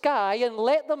in the sky and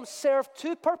let them serve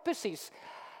two purposes.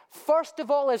 First of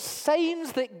all, as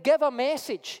signs that give a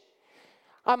message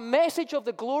of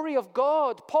the glory of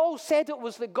God. Paul said it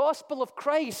was the gospel of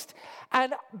Christ.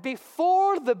 And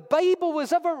before the Bible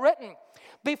was ever written,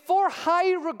 before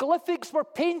hieroglyphics were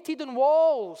painted on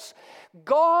walls,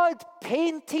 God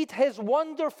painted his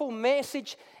wonderful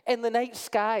message in the night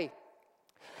sky.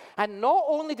 And not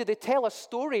only did they tell a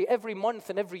story every month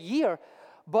and every year,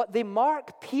 but they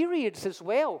mark periods as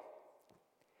well.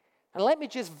 And let me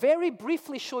just very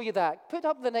briefly show you that. Put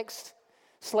up the next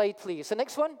slide, please. The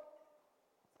next one.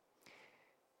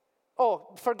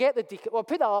 Oh, forget the deacon. Well,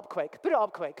 put that up quick. Put it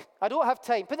up quick. I don't have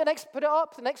time. Put it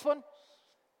up, the next one.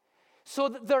 So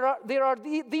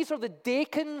these are the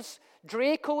deacons.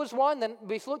 Draco is one, and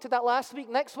we looked at that last week.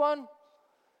 Next one.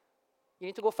 You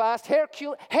need to go fast.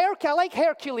 I like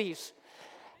Hercules.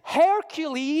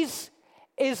 Hercules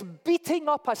is beating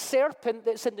up a serpent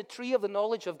that's in the tree of the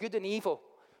knowledge of good and evil.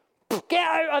 Get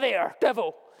out of there,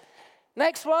 devil.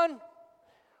 Next one.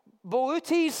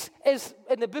 Boötes is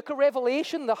in the book of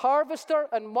Revelation, the harvester,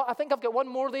 and I think I've got one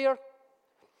more there.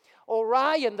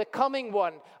 Orion, the coming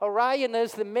one. Orion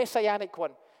is the messianic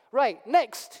one. Right,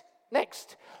 next.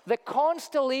 The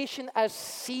constellation as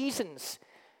seasons.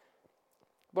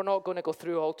 We're not going to go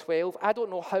through all 12. I don't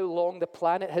know how long the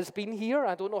planet has been here.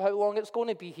 I don't know how long it's going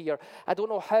to be here. I don't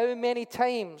know how many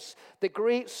times the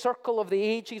great circle of the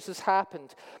ages has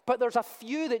happened. But there's a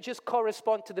few that just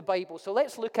correspond to the Bible. So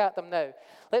let's look at them now.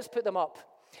 Let's put them up.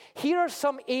 Here are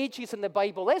some ages in the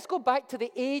Bible. Let's go back to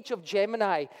the age of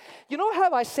Gemini. You know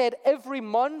how I said every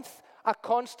month a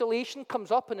constellation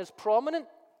comes up and is prominent?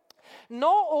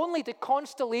 Not only do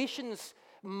constellations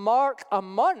mark a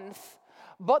month,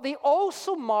 but they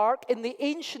also mark in the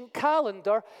ancient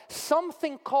calendar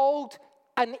something called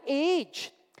an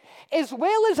age. As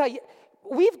well as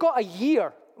we've got a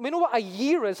year. We know what a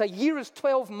year is. A year is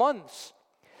 12 months.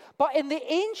 But in the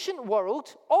ancient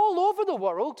world, all over the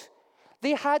world,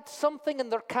 they had something in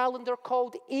their calendar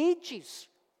called ages.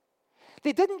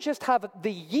 They didn't just have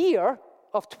the year,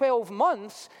 of 12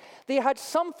 months, they had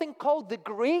something called the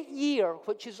Great Year,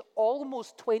 which is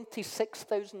almost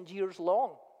 26,000 years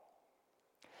long.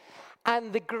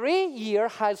 And the Great Year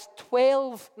has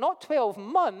 12, not 12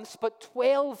 months, but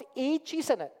 12 ages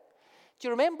in it. Do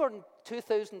you remember in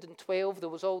 2012 there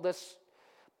was all this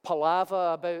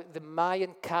palaver about the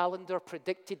Mayan calendar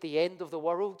predicted the end of the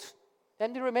world?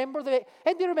 And do you remember the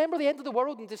end of the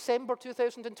world in December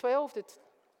 2012?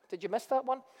 Did you miss that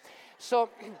one? So,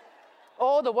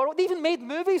 the world, they even made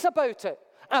movies about it.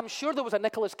 I'm sure there was a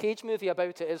Nicolas Cage movie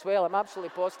about it as well. I'm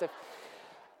absolutely positive.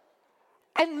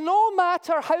 And no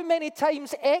matter how many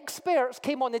times experts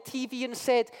came on the TV and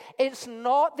said, it's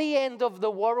not the end of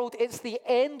the world, it's the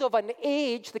end of an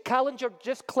age, the calendar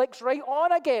just clicks right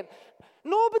on again.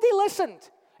 Nobody listened.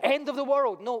 End of the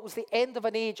world. No, it was the end of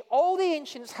an age. All the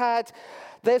ancients had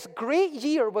this great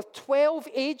year with 12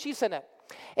 ages in it.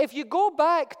 If you go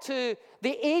back to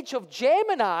the age of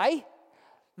Gemini,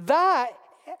 that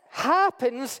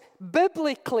happens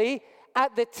biblically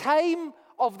at the time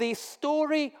of the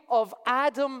story of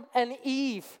Adam and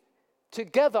Eve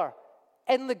together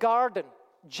in the garden,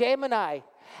 Gemini.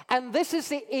 And this is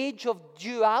the age of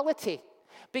duality,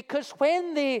 because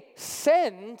when they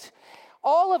sinned,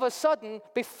 all of a sudden,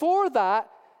 before that,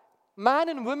 man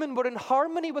and woman were in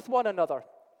harmony with one another.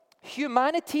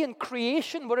 Humanity and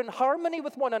creation were in harmony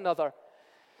with one another.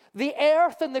 The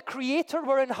earth and the Creator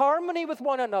were in harmony with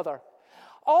one another.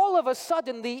 All of a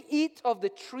sudden, they eat of the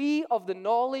tree of the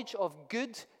knowledge of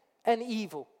good and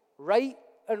evil, right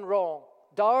and wrong,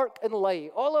 dark and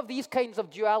light, all of these kinds of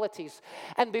dualities.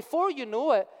 And before you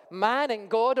know it, man and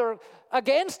God are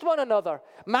against one another.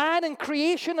 Man and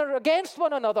creation are against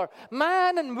one another.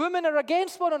 Man and woman are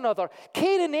against one another.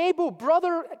 Cain and Abel,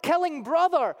 brother killing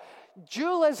brother.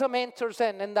 Dualism enters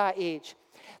in that age.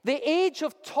 The age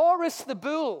of Taurus the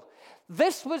bull.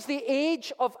 This was the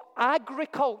age of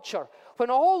agriculture, when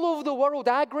all over the world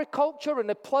agriculture and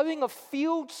the plowing of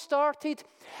fields started,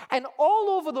 and all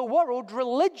over the world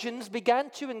religions began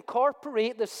to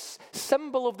incorporate this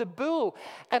symbol of the bull,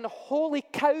 and holy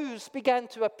cows began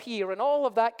to appear, and all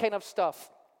of that kind of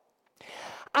stuff.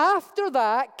 After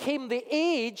that came the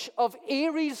age of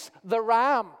Aries the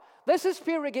ram. This is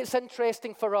where it gets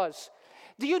interesting for us.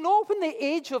 Do you know when the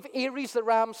age of Aries the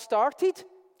ram started?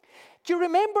 Do you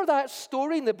remember that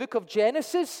story in the book of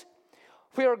Genesis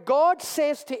where God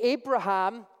says to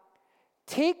Abraham,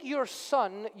 take your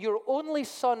son, your only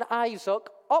son Isaac,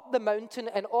 up the mountain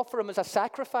and offer him as a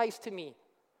sacrifice to me?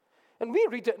 And we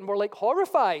read it and we're like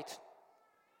horrified.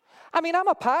 I mean, I'm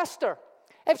a pastor.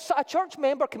 If a church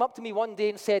member came up to me one day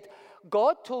and said,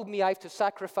 God told me I have to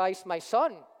sacrifice my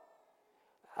son,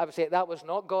 I would say, that was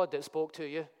not God that spoke to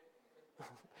you.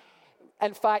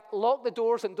 In fact, lock the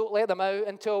doors and don't let them out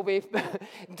until we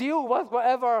deal with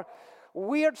whatever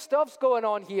weird stuff's going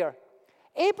on here.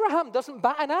 Abraham doesn't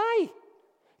bat an eye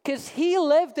because he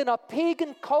lived in a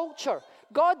pagan culture.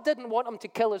 God didn't want him to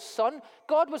kill his son.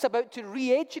 God was about to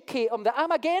re-educate him that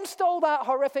I'm against all that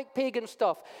horrific pagan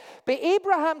stuff. But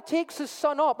Abraham takes his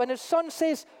son up and his son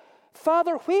says,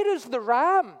 Father, where is the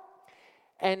ram?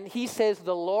 And he says,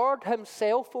 the Lord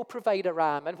himself will provide a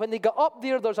ram. And when they got up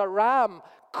there, there's a ram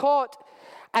caught.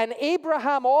 And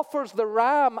Abraham offers the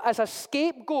ram as a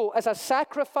scapegoat, as a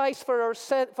sacrifice for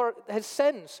his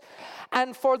sins.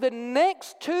 And for the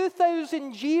next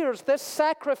 2,000 years, this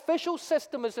sacrificial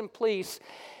system is in place.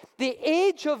 The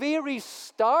age of Aries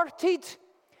started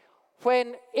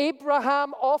when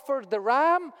Abraham offered the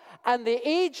ram, and the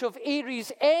age of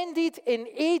Aries ended in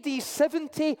AD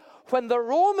 70 when the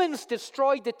Romans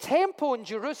destroyed the temple in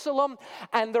Jerusalem,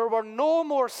 and there were no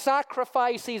more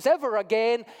sacrifices ever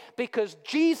again because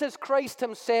Jesus Christ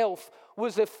himself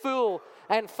was the full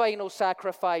and final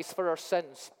sacrifice for our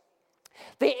sins.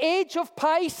 The age of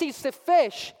Pisces, the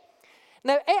fish.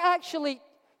 Now, it actually,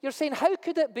 you're saying, how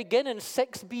could it begin in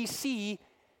 6 BC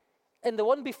and the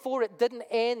one before it didn't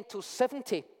end till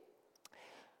 70?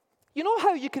 You know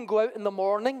how you can go out in the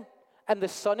morning and the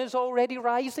sun is already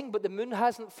rising, but the moon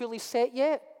hasn't fully set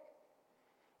yet?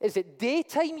 Is it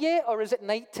daytime yet, or is it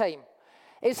nighttime?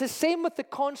 It's the same with the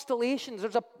constellations.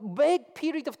 There's a big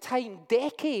period of time,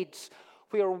 decades,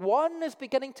 where one is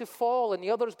beginning to fall and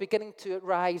the other is beginning to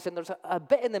rise, and there's a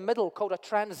bit in the middle called a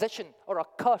transition or a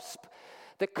cusp,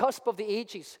 the cusp of the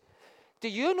ages. Do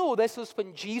you know this was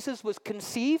when Jesus was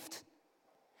conceived?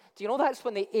 Do you know that's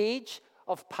when the age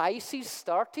of Pisces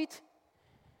started?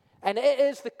 And it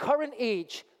is the current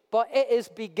age, but it is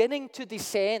beginning to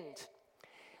descend.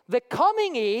 The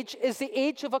coming age is the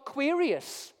age of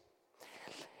Aquarius.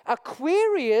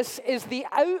 Aquarius is the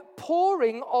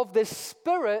outpouring of the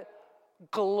Spirit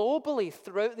globally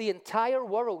throughout the entire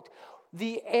world.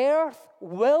 the earth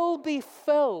will be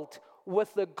filled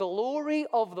with the glory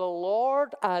of the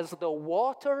Lord as the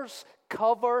waters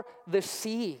cover the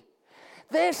sea.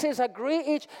 This is a great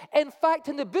age. In fact,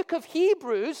 in the book of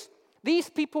Hebrews, these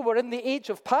people were in the age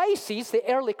of Pisces, the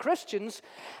early Christians,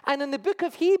 and in the book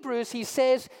of Hebrews he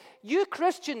says, you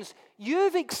Christians,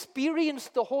 you've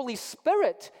experienced the Holy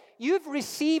Spirit, you've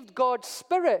received God's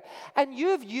Spirit, and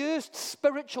you've used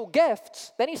spiritual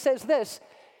gifts. Then he says this,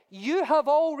 you have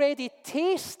already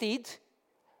tasted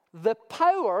the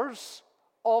powers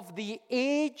of the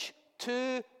age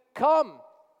to come.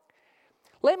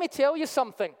 Let me tell you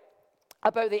something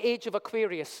about the age of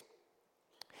Aquarius.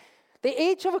 The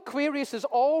age of Aquarius has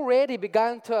already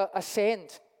begun to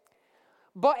ascend.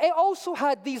 But it also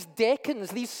had these decans,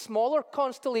 these smaller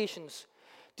constellations.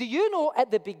 Do you know at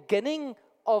the beginning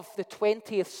of the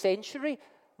 20th century,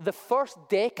 the first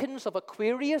decans of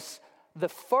Aquarius, the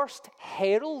first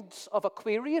heralds of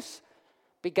Aquarius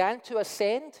began to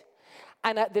ascend?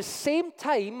 And at the same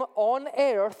time on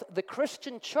earth, the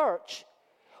Christian church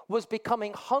was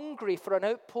becoming hungry for an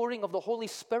outpouring of the Holy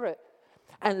Spirit.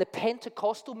 And the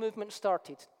Pentecostal movement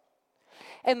started.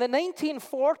 In the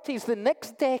 1940s, the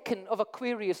next decan of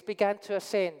Aquarius began to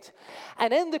ascend.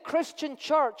 And in the Christian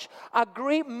church, a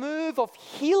great move of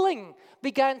healing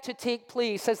began to take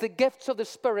place as the gifts of the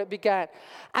Spirit began.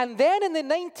 And then in the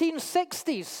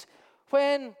 1960s,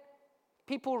 when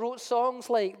people wrote songs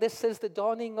like, "This is the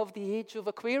dawning of the age of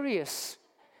Aquarius,"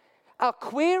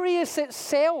 Aquarius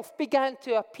itself began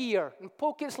to appear and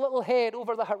poke its little head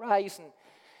over the horizon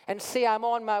and say, "I'm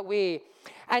on my way."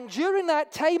 And during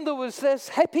that time, there was this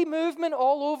hippie movement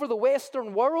all over the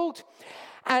Western world.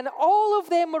 And all of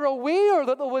them were aware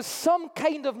that there was some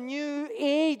kind of new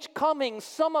age coming,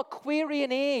 some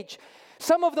Aquarian age.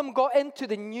 Some of them got into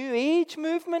the New Age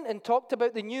movement and talked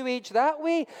about the New Age that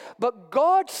way. But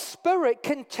God's Spirit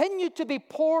continued to be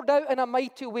poured out in a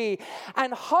mighty way.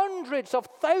 And hundreds of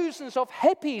thousands of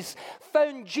hippies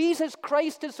found Jesus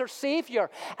Christ as their Savior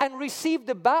and received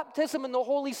the baptism in the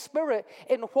Holy Spirit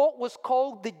in what was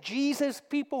called the Jesus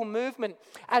People movement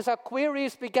as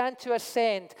Aquarius began to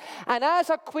ascend. And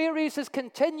as Aquarius has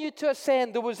continued to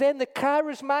ascend, there was then the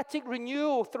charismatic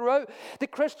renewal throughout the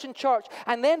Christian church.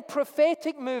 And then prophetic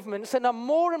movements, and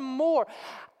more and more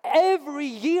every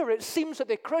year it seems that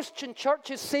the Christian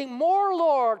church is saying, "More,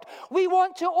 Lord, we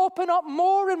want to open up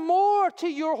more and more to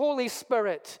your Holy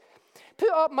Spirit." Put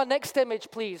up my next image,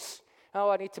 please. Oh,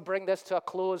 I need to bring this to a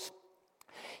close.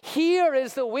 Here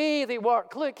is the way they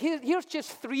work. Look, here's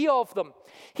just three of them.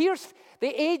 Here's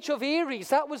the age of Aries.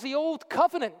 That was the old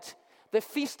covenant. The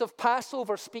Feast of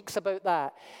Passover speaks about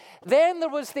that. Then there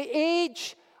was the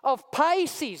age of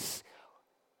Pisces.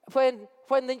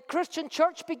 When the Christian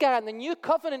church began, the new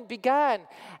covenant began,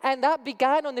 and that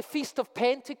began on the Feast of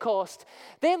Pentecost.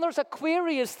 Then there's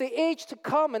Aquarius, the age to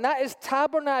come, and that is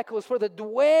tabernacles, where the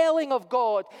dwelling of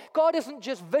God. God isn't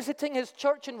just visiting his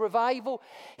church in revival,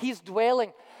 he's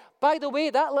dwelling. By the way,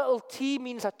 that little T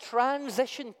means a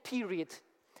transition period.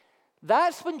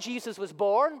 That's when Jesus was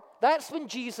born. That's when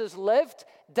Jesus lived,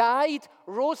 died,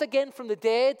 rose again from the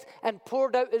dead, and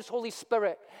poured out his Holy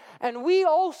Spirit. And we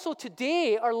also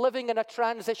today are living in a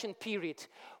transition period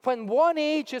when one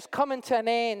age is coming to an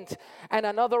end and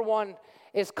another one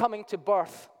is coming to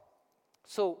birth.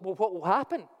 So what will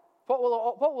happen? What will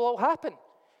all happen?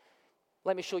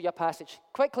 Let me show you a passage.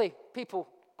 Quickly, people.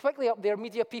 Quickly up there,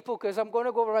 media people, because I'm going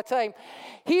to go over my time.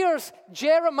 Here's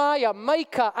Jeremiah,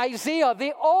 Micah, Isaiah.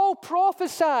 They all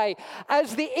prophesy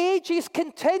as the ages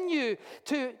continue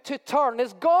to turn,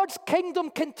 as God's kingdom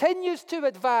continues to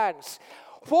advance.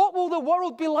 What will the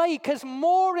world be like as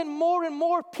more and more and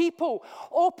more people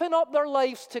open up their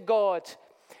lives to God?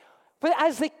 But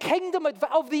as the kingdom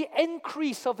of the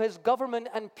increase of his government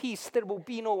and peace, there will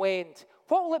be no end.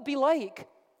 What will it be like?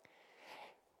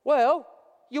 Well,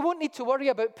 you won't need to worry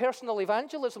about personal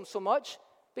evangelism so much,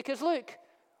 because look,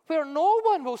 where no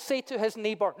one will say to his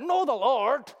neighbor, "Know the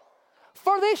Lord,"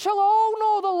 for they shall all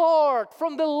know the Lord,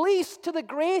 from the least to the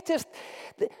greatest.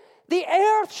 The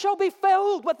earth shall be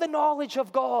filled with the knowledge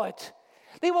of God.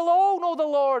 They will all know the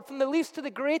Lord, from the least to the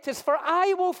greatest. For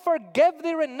I will forgive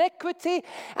their iniquity,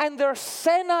 and their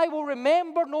sin I will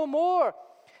remember no more.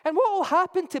 And what will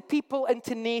happen to people and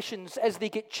to nations as they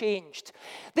get changed?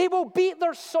 They will beat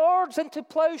their swords into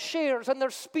plowshares and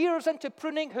their spears into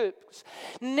pruning hooks.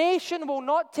 Nation will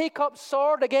not take up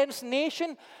sword against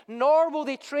nation, nor will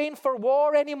they train for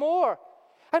war anymore.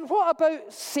 And what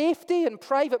about safety and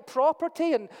private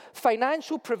property and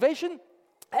financial provision?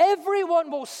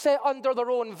 Everyone will sit under their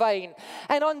own vine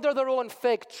and under their own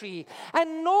fig tree,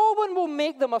 and no one will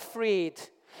make them afraid.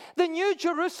 The new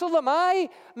Jerusalem I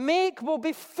make will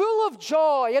be full of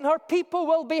joy, and her people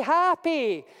will be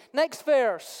happy. Next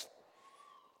verse.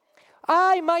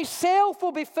 I myself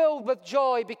will be filled with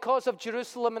joy because of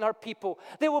Jerusalem and her people.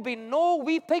 There will be no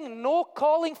weeping, no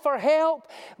calling for help.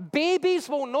 Babies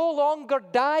will no longer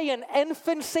die in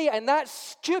infancy, and that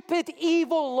stupid,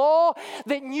 evil law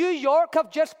that New York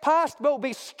have just passed will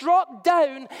be struck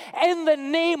down in the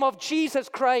name of Jesus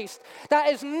Christ.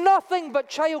 That is nothing but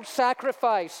child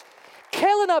sacrifice.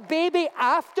 Killing a baby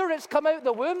after it's come out of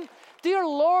the womb. Dear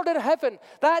Lord in heaven,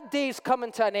 that day's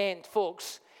coming to an end,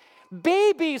 folks.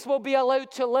 Babies will be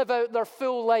allowed to live out their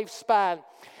full lifespan.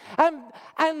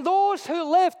 And those who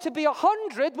live to be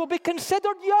 100 will be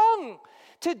considered young.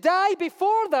 To die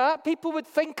before that, people would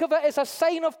think of it as a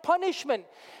sign of punishment.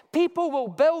 People will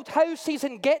build houses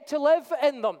and get to live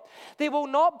in them. They will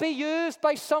not be used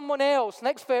by someone else.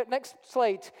 Next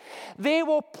slide. They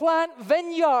will plant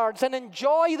vineyards and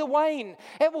enjoy the wine.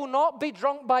 It will not be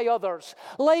drunk by others.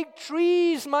 Like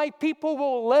trees, my people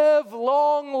will live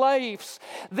long lives.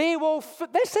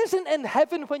 This isn't in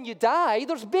heaven when you die.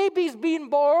 There's babies being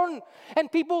born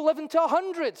and people living to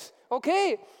 100.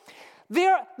 Okay?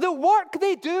 The work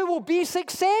they do will be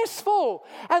successful,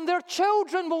 and their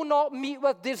children will not meet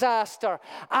with disaster.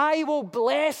 I will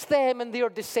bless them and their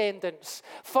descendants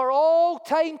for all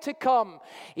time to come.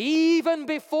 Even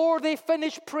before they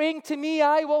finish praying to me,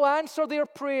 I will answer their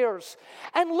prayers.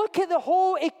 And look at the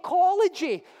whole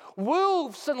ecology.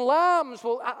 Wolves and lambs.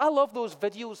 Well, I love those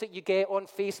videos that you get on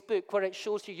Facebook where it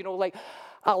shows you, like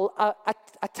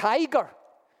a tiger,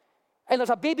 and there's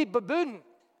a baby baboon.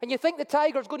 And you think the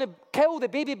tiger's going to kill the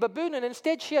baby baboon, and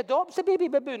instead she adopts the baby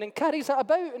baboon and carries it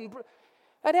about.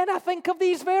 And then I think of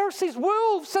these verses.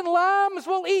 Wolves and lambs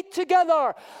will eat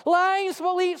together. Lions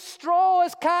will eat straw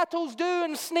as cattle do,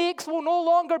 and snakes will no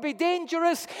longer be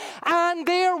dangerous. And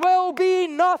there will be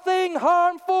nothing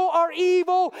harmful or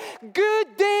evil.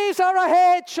 Good days are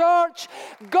ahead, church.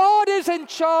 God is in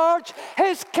charge.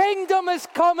 His kingdom is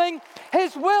coming.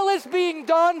 His will is being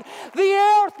done. The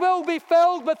earth will be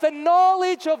filled with the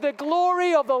knowledge of the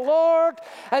glory of the Lord.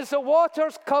 As the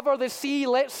waters cover the sea,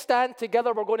 let's stand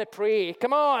together. We're going to pray.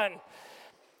 Come on.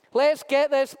 Let's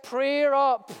get this prayer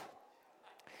up.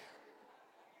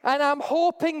 And I'm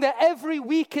hoping that every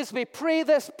week as we pray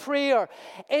this prayer,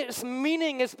 its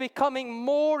meaning is becoming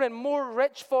more and more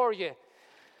rich for you.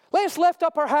 Let's lift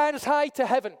up our hands high to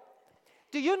heaven.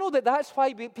 Do you know that that's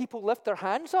why people lift their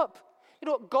hands up?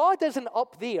 God isn't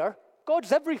up there.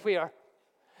 God's everywhere.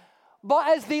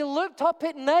 But as they looked up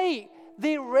at night,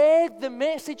 they read the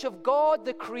message of God,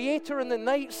 the Creator in the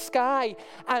night sky,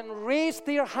 and raised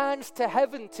their hands to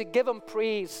heaven to give Him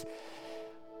praise.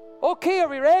 Okay, are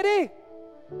we ready?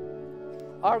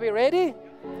 Are we ready?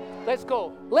 Let's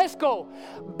go. Let's go.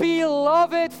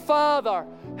 Beloved Father,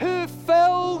 who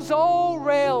fills all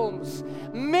realms,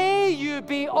 may you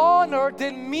be honored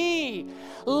in me.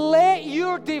 Let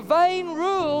your divine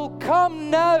rule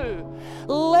come now.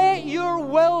 Let your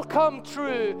will come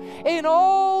true in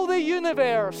all the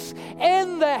universe,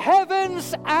 in the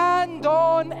heavens and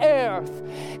on earth.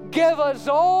 Give us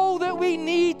all that we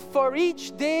need for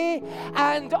each day,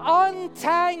 and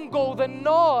untangle the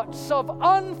knots of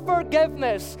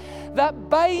unforgiveness that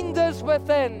bind us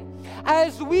within,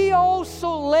 as we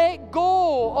also let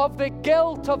go of the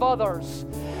guilt of others.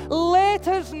 Let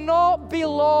us not be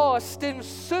lost in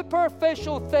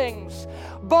superficial things,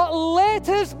 but let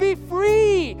us be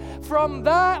free from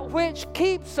that which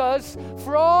keeps us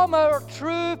from our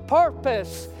true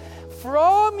purpose.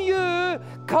 From you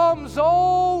comes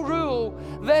all rule,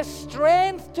 the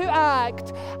strength to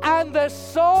act, and the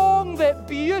song that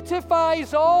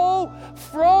beautifies all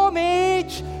from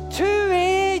age to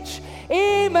age.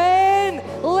 Amen.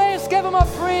 Let's give Him a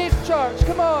praise, church.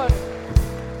 Come on.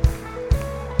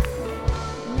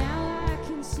 Now I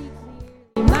can see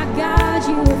clearly, my God,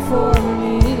 you were for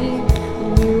me,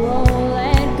 and you won't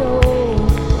let go.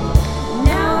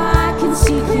 Now I can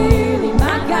see clearly,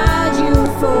 my God, you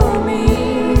were for me,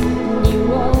 and you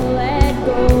won't let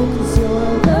go, 'cause your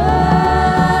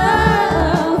love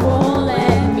won't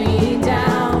let me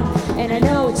down. And I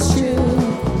know it's true,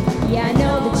 yeah, I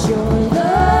know that your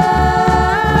love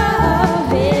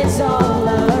is all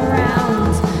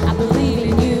around. I believe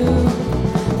in you,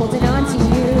 holding on to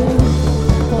you,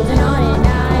 holding on, and I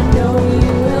know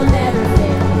you will never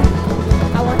fail.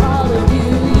 I want all of you,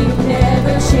 you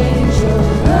never change. Your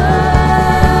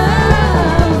love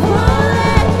won't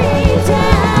let me down.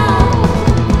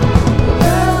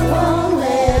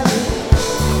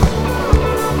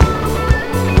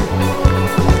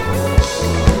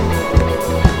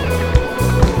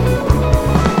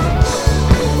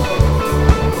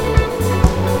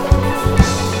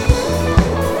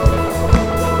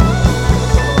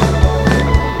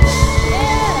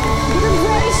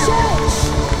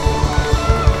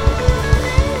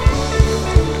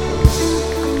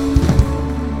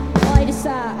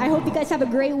 guys have a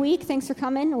great week. Thanks for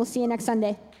coming. We'll see you next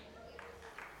Sunday.